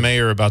ridiculous. ask the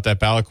mayor about that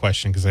ballot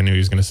question because I knew he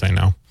was going to say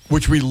no.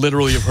 Which we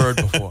literally have heard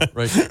before,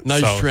 right?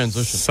 Nice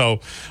transition. So,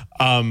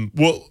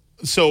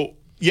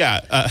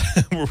 yeah.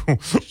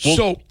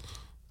 So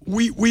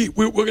we're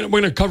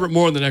going to cover it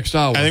more in the next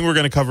hour. I think we're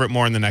going to cover it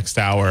more in the next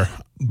hour.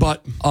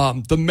 But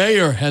the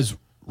mayor has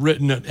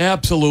written an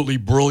absolutely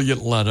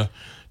brilliant letter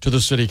to the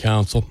city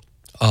council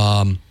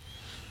with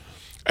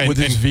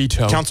his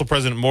veto. Council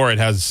President Moore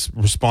has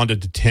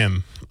responded to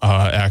Tim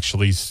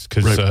actually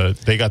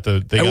because they got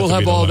the. And we'll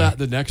have all that in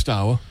the next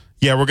hour.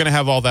 Yeah, we're going to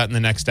have all that in the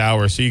next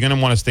hour, so you're going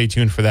to want to stay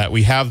tuned for that.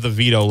 We have the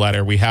veto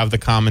letter, we have the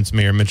comments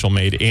Mayor Mitchell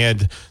made,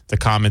 and the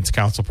comments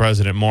Council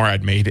President Moore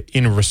had made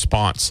in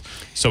response.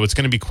 So it's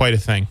going to be quite a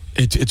thing.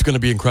 It's going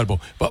to be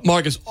incredible. But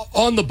Marcus,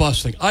 on the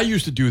bus thing, I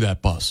used to do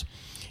that bus,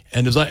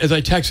 and as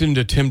I texted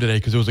into Tim today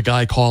because there was a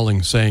guy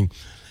calling saying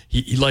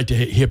he'd like to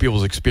hear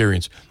people's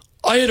experience.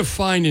 I had a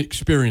fine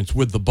experience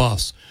with the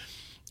bus,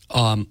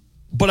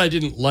 but I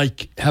didn't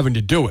like having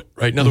to do it.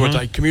 Right, in other words,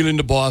 I commuted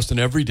into Boston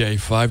every day,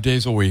 5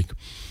 days a week.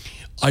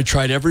 I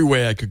tried every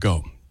way I could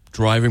go,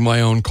 driving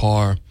my own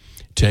car,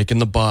 taking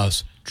the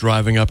bus,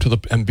 driving up to the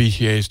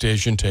MBTA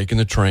station, taking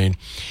the train.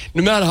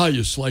 No matter how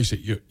you slice it,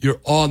 you're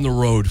on the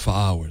road for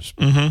hours,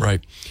 right?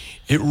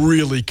 It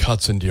really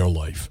cuts into your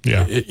life.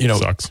 Yeah, it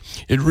sucks.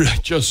 It really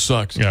just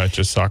sucks. Yeah, it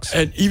just sucks.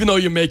 And even though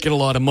you're making a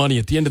lot of money,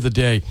 at the end of the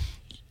day,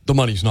 the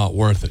money's not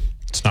worth it.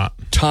 It's not.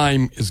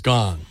 Time is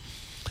gone,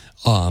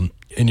 and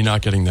you're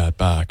not getting that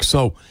back.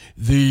 So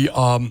the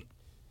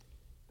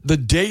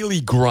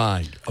daily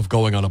grind of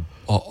going on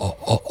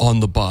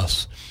the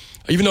bus,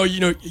 even though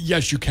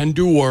yes, you can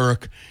do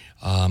work.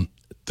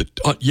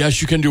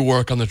 Yes, you can do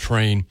work on the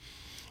train.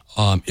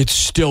 It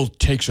still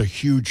takes a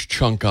huge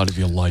chunk out of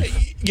your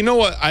life. You know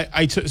what?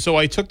 I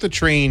took the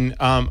train.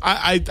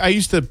 I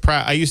used to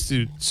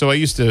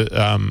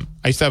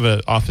have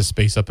an office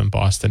space up in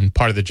Boston,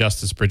 part of the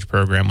Justice Bridge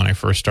program when I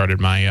first started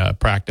my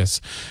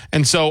practice,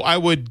 and so I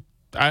would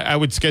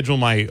schedule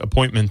my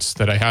appointments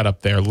that I had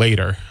up there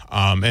later.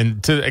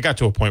 I got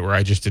to a point where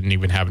I just didn't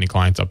even have any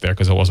clients up there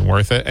because it wasn't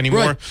worth it anymore.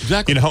 Right,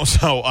 exactly.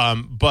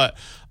 But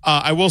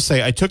I will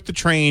say I took the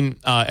train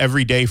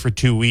every day for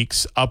 2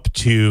 weeks up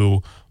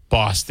to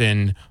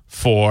Boston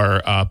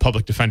for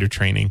public defender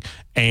training.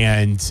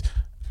 And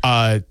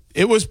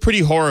it was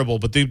pretty horrible.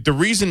 But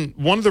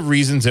one of the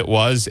reasons it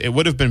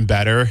would have been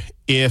better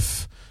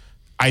if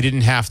I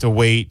didn't have to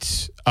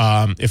wait.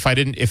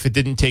 If it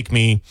didn't take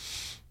me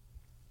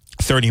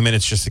 30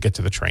 minutes just to get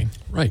to the train.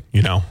 Right.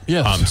 You know?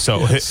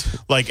 Yes.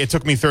 It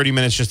took me 30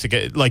 minutes just to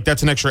get,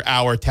 that's an extra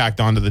hour tacked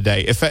onto the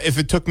day. If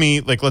it took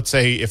me, let's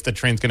say if the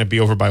train's going to be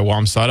over by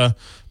Wamsutta,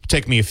 it'd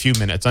take me a few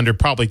minutes, under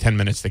probably 10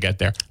 minutes to get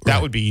there.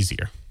 That would be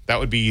easier. That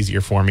would be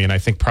easier for me, and I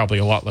think probably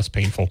a lot less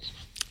painful.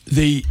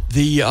 The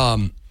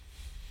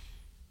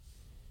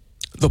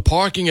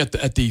parking at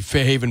the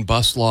Fairhaven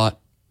bus lot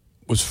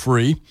was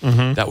free.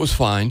 Mm-hmm. That was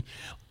fine.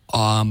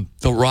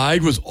 The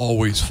ride was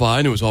always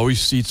fine. There was always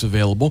seats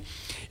available.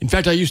 In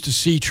fact, I used to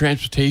see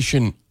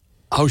Transportation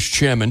House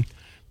Chairman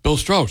Bill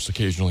Strauss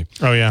occasionally.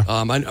 Oh, yeah.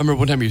 I remember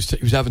one time he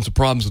was having some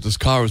problems with his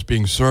car. It was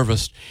being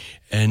serviced,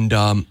 and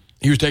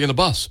he was taking the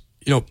bus.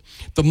 You know,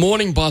 the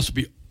morning bus would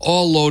be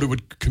all loaded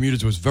with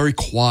commuters. It was very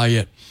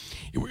quiet.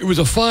 It was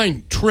a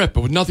fine trip.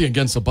 It was nothing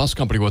against the bus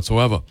company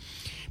whatsoever.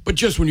 But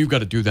just when you've got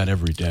to do that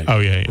every day. Oh,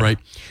 yeah. Right?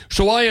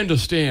 So I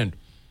understand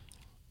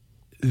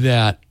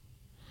that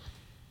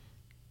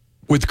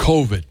with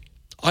COVID,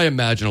 I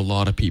imagine a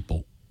lot of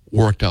people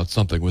worked out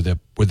something with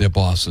their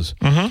bosses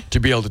to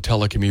be able to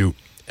telecommute,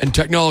 and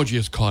technology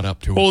has caught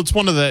up to it. Well, it's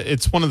one of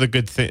the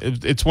good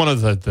things. It's one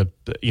of the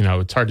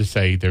it's hard to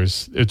say.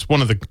 It's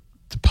one of the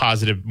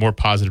more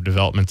positive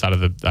developments out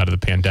of the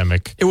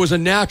pandemic. It was a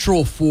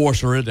natural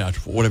force or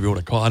unnatural, whatever you want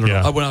to call it. I don't know.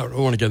 I don't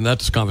want to get in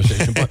that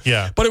conversation, but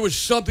but it was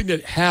something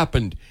that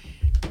happened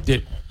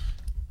that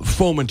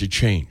fomented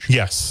change.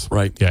 Yes.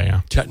 Right.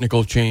 Yeah.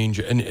 Technical change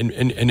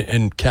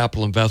and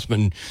capital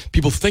investment, and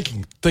people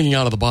thinking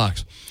out of the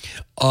box.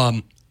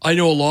 I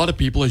know a lot of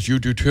people, as you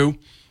do too,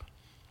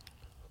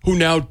 who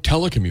now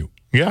telecommute.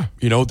 Yeah.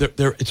 You know,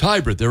 it's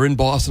hybrid. They're in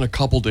Boston a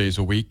couple days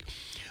a week.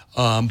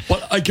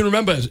 But I can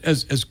remember,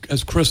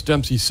 as Chris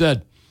Dempsey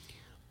said,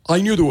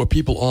 I knew there were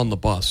people on the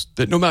bus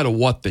that no matter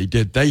what they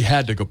did, they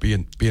had to go be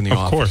in the office.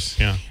 Of course,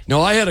 yeah.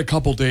 Now, I had a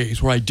couple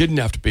days where I didn't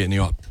have to be in the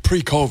office,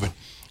 pre-COVID.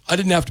 I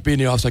didn't have to be in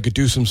the office. I could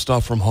do some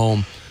stuff from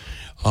home.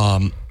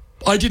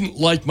 I didn't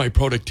like my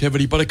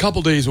productivity, but a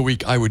couple days a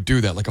week I would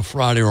do that, like a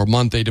Friday or a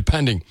Monday,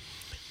 depending.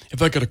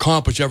 If I could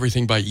accomplish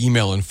everything by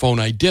email and phone,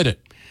 I did it.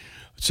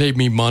 It saved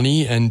me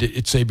money, and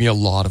it saved me a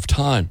lot of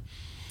time.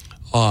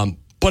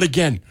 But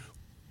again,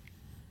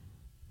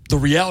 the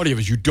reality of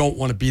it is you don't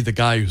want to be the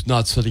guy who's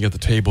not sitting at the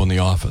table in the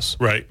office.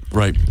 Right.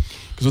 Right.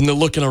 Because when they're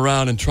looking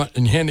around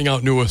and handing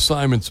out new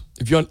assignments,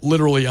 if you're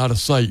literally out of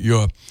sight,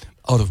 you're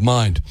out of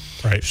mind.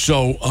 Right.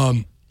 So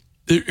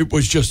it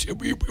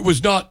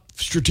was not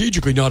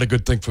strategically not a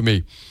good thing for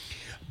me.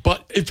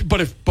 But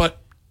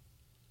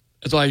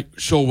as I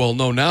so well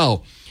know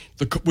now,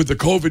 with the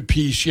COVID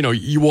piece, you know,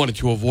 you wanted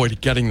to avoid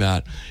getting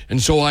that.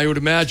 And so I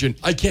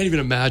can't even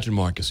imagine,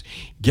 Marcus,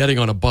 getting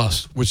on a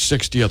bus with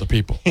 60 other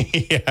people.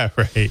 Yeah,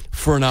 right.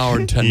 For an hour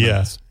and 10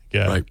 minutes.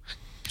 Yeah. Right.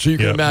 So you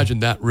can imagine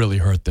that really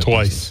hurt them.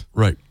 Twice.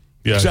 Right.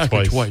 Yeah,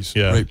 exactly twice.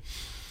 Yeah. Right.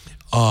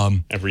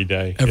 Every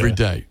day. Every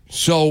day.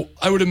 So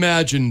I would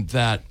imagine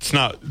that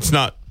it's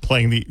not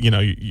playing the,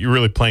 you're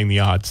really playing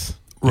the odds.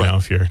 Right. You know,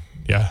 if you're,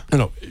 yeah. I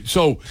know.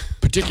 So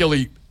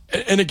particularly,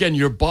 and again,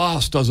 your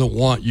boss doesn't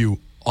want you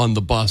on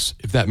the bus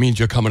if that means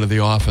you're coming to the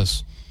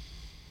office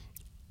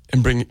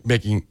and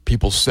making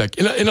people sick.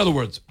 In other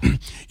words,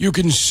 you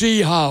can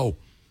see how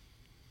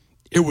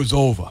it was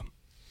over.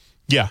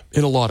 Yeah.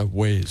 In a lot of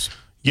ways.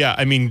 Yeah,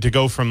 I mean, to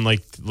go from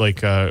like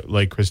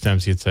Chris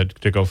Dempsey had said,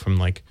 to go from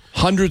like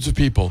hundreds of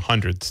people,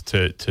 hundreds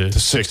to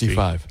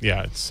 65.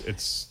 Yeah,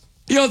 it's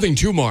the other thing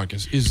too,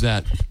 Marcus, is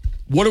that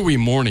what are we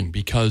mourning?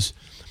 Because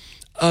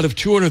out of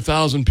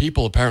 200,000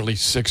 people, apparently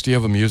 60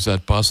 of them use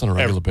that bus on a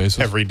regular basis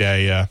every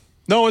day. Yeah,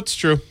 no, it's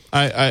true.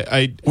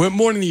 We're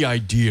mourning the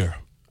idea.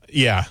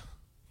 Yeah,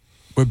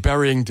 we're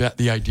burying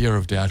the idea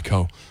of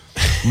Dattco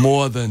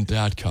more than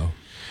Dattco.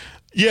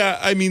 Yeah,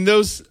 I mean,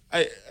 those,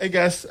 I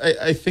guess,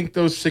 I think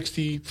those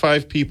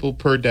 65 people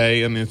per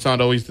day, I mean, it's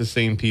not always the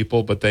same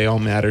people, but they all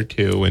matter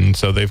too. And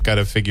so they've got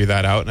to figure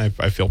that out. And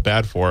I feel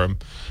bad for them.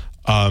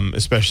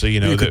 Especially,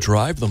 you could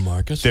drive them,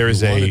 Marcus. There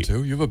is you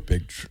have a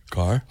big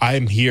car.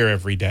 I'm here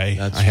every day.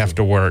 That's I have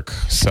to work.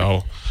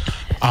 So,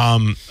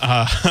 but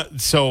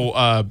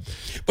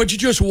you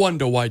just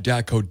wonder why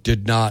Dattco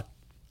did not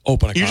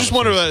open a You just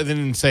wonder why they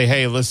didn't say,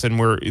 hey, listen,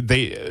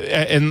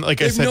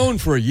 they've known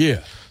for a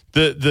year.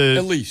 At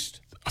least.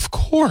 Of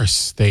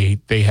course they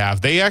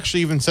have. They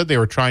actually even said they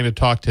were trying to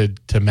talk to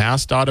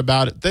MassDOT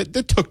about it.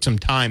 That took some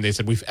time. They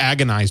said, we've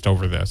agonized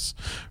over this,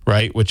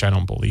 right? Which I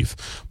don't believe.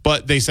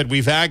 But they said,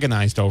 we've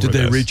agonized over this.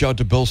 Did they reach out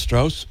to Bill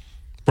Strauss?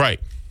 Right.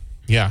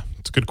 Yeah,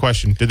 it's a good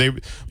question. Did they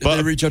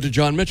reach out to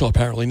John Mitchell?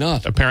 Apparently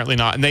not. Apparently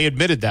not. And they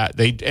admitted that.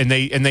 They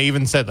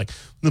even said, like,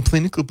 the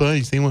political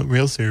bodies, they want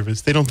rail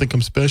service. They don't think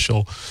I'm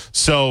special.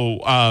 So,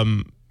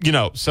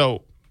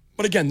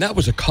 But again, that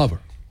was a cover.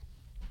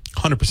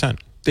 100%.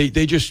 They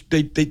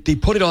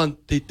put it on.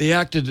 They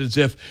acted as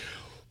if,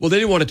 well, they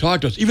didn't want to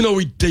talk to us, even though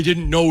they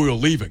didn't know we were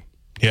leaving.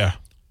 Yeah.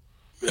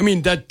 I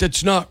mean,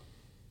 that's not.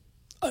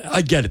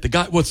 I get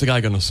it. What's the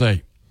guy going to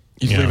say?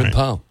 He's leaving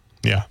town.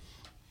 Yeah.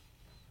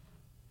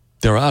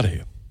 They're out of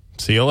here.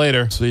 See you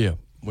later. See ya.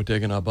 We're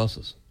taking our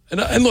buses.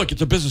 And look,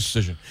 it's a business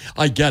decision.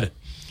 I get it.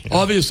 Yeah.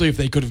 Obviously, if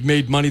they could have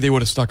made money, they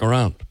would have stuck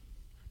around.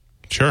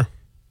 Sure.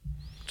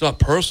 It's not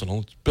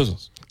personal. It's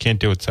business. Can't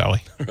do it,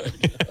 Sally.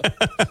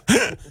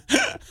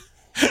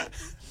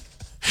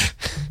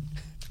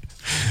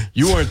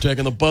 You weren't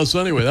taking the bus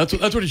anyway. That's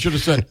what he should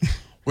have said.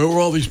 Where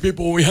were all these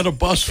people when we had a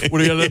bus? When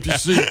we had an empty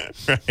seat?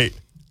 Right.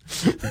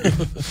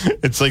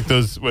 It's like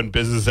those when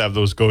businesses have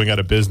those going out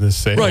of business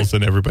sales, Right.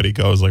 and everybody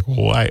goes like,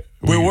 "Well, why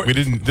we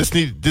didn't? This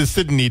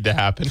didn't need to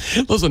happen."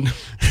 Listen,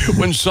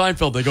 when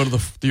Seinfeld, they go to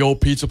the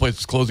old pizza place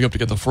that's closing up to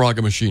get the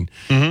Frogger machine.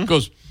 He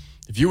goes,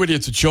 if you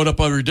idiots had showed up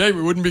every day,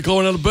 we wouldn't be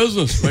going out of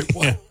business. Right?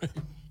 Wow.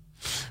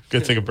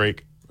 Gotta take a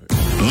break.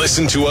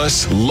 Listen to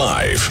us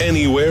live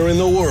anywhere in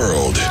the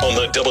world on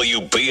the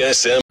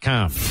WBSM.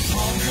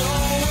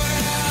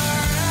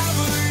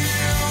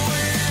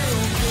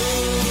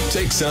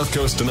 Take South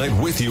Coast Tonight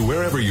with you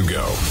wherever you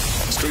go.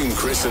 Stream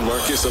Chris and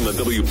Marcus on the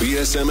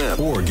WBSM app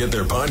or get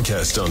their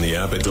podcast on the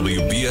app at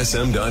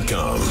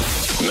WBSM.com.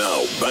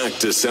 Now, back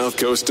to South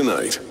Coast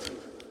Tonight.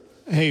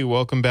 Hey,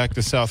 welcome back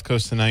to South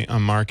Coast Tonight.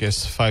 I'm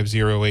Marcus,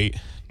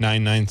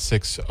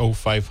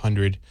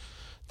 508-996-0500.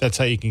 That's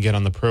how you can get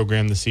on the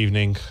program this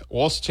evening.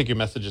 We'll also take your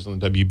messages on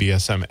the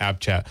WBSM app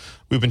chat.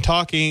 We've been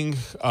talking,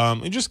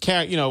 and just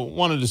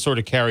wanted to sort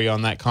of carry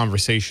on that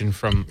conversation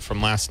from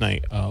last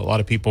night. A lot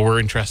of people were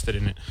interested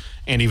in it,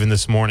 and even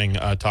this morning,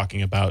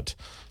 talking about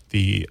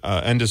the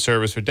end of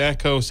service for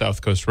Dattco,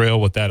 SouthCoast Rail,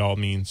 what that all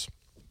means.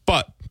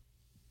 But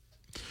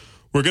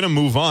we're going to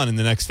move on in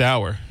the next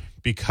hour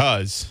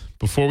because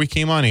before we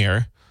came on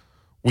air,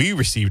 we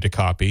received a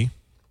copy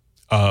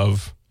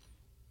of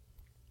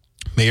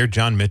Mayor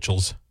John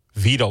Mitchell's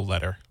veto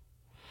letter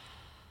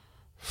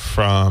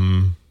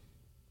from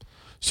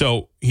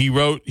the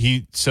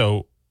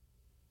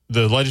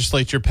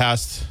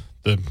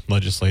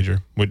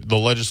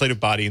legislative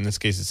body, in this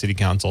case the city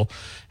council,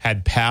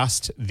 had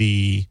passed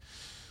those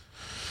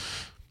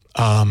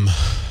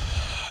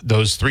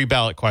 3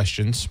 ballot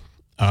questions,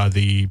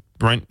 the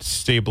rent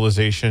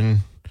stabilization,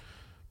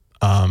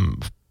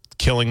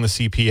 killing the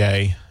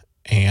CPA,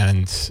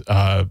 and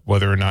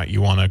whether or not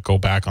you want to go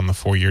back on the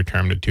 4-year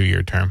term to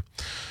 2-year term.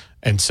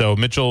 And so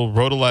Mitchell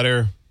wrote a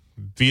letter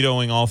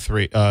vetoing all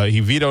 3.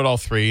 He vetoed all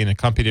 3 and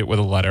accompanied it with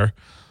a letter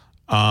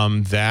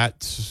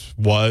that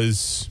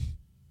was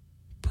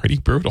pretty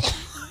brutal.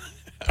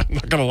 I'm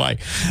not going to lie.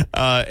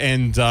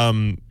 And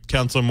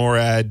Councilor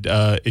Morad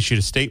issued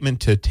a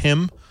statement to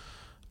Tim,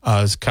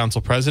 as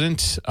council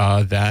president,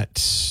 that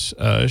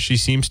she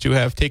seems to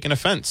have taken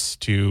offense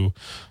to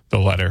the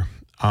letter.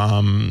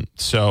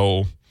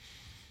 So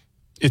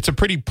it's a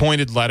pretty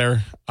pointed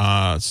letter.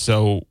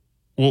 So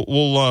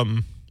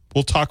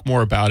we'll talk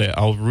more about it.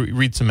 I'll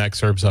read some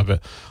excerpts of it.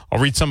 I'll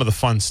read some of the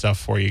fun stuff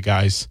for you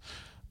guys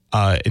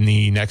in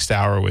the next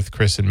hour with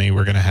Chris and me.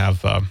 We're gonna have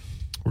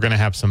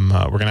some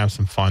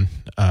fun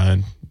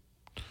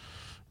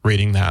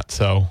reading that.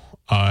 So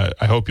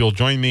I hope you'll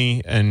join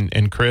me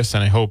and Chris,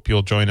 and I hope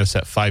you'll join us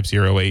at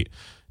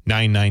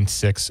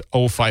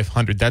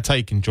 508-996-0500. That's how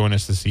you can join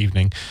us this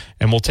evening.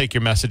 And we'll take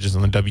your messages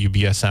on the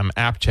WBSM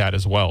app chat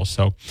as well.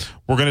 So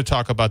we're going to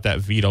talk about that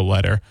veto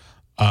letter.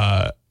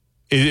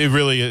 It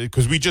really,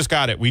 because we just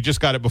got it. We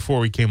just got it before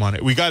we came on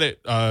it. We got it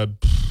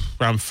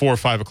around 4 or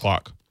 5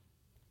 o'clock,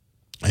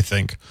 I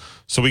think.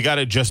 So we got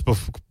it just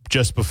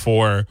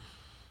before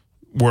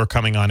we're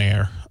coming on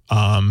air,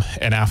 and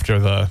after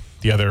the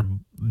other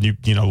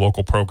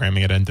local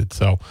programming had ended.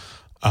 So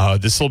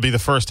this will be the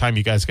first time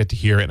you guys get to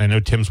hear it. And I know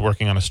Tim's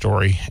working on a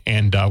story,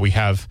 and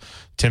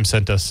Tim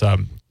sent us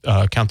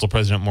Council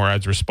President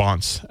Morad's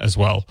response as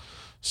well.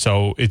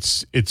 So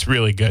it's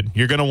really good.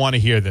 You're going to want to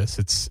hear this.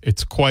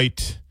 It's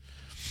quite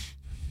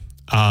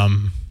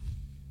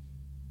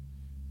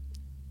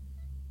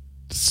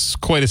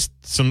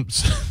some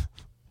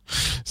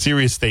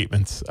serious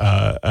statements,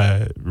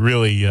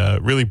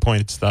 really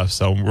pointed stuff.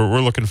 So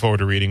we're looking forward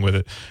to reading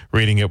it.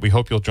 We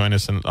hope you'll join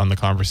us on the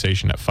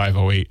conversation at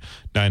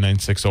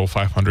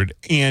 508-996-0500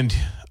 and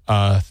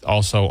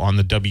also on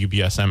the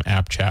WBSM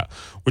app chat,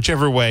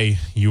 whichever way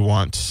you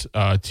want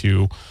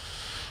to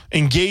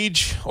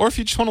engage, or if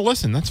you just want to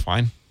listen, that's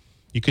fine.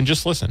 You can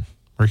just listen.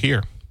 We're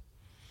here.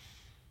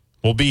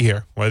 We'll be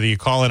here, whether you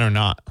call in or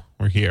not.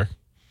 We're here.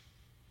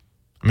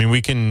 I mean,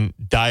 we can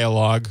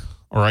dialogue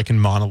or I can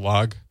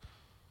monologue,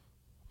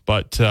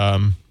 but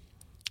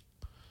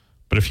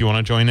if you want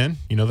to join in,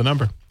 you know the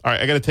number. All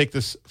right, I got to take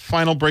this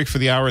final break for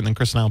the hour, and then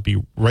Chris and I will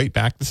be right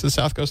back. This is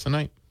South Coast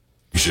Tonight.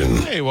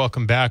 Hey,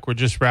 welcome back. We're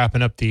just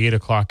wrapping up the 8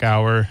 o'clock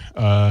hour.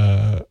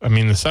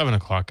 The 7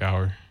 o'clock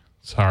hour.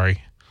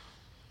 Sorry.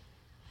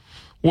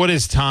 What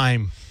is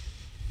time?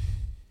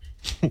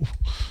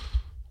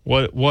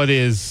 What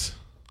is...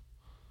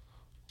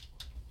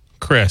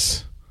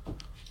 Chris.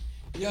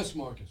 Yes,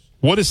 Marcus.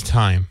 What is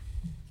time?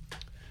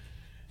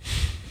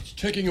 It's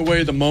taking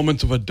away the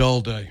moments of a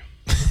dull day.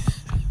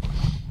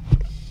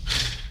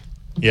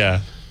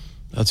 Yeah.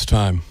 That's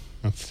time.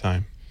 That's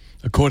time.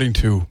 According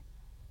to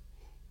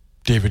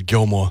David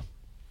Gilmour.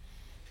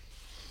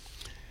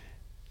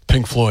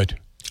 Pink Floyd.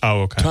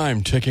 Oh, okay.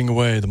 Time taking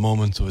away the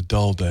moments of a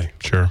dull day.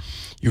 Sure.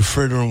 You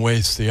fritter and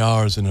waste the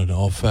hours in an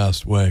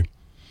all-fast way.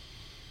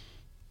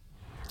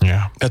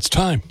 Yeah. That's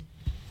time.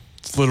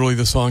 It's literally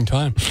the song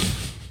Time.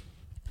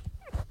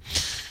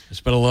 I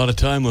spent a lot of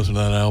time listening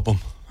to that album.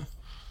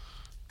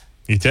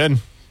 You did? It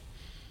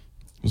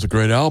was a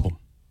great album.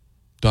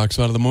 Dark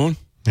Side of the Moon?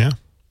 Yeah.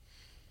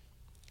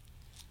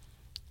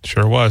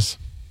 Sure was.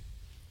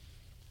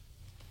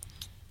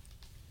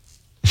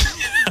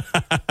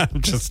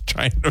 I'm just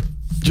trying to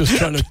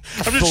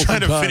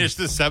finish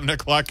the 7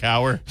 o'clock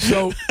hour.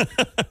 So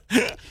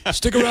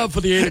stick around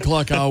for the 8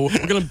 o'clock hour.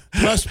 We're going to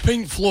bless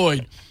Pink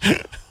Floyd.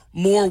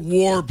 More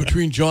war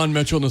between John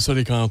Mitchell and the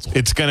city council.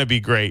 It's going to be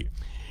great.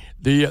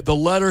 The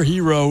letter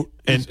he wrote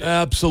is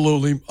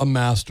absolutely a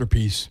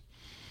masterpiece.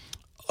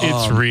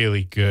 It's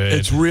really good.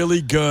 It's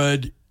really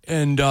good.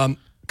 And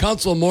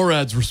Councilor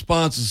Morad's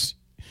response is,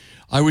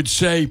 I would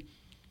say,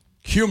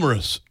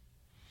 humorous,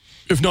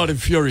 if not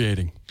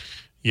infuriating.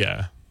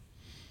 Yeah.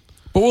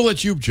 But we'll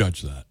let you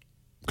judge that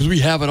because we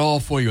have it all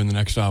for you in the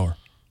next hour.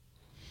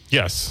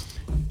 Yes.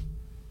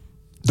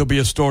 There'll be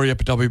a story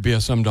up at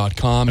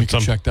WBSM.com. You can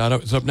check that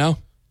out. Is it up now?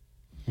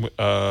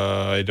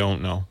 I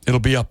don't know. It'll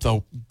be up,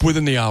 though.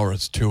 Within the hour,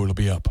 it's 2. It'll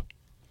be up.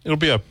 It'll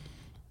be up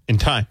in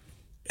time.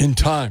 In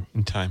time.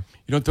 In time.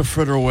 You don't have to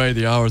fritter away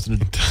the hours.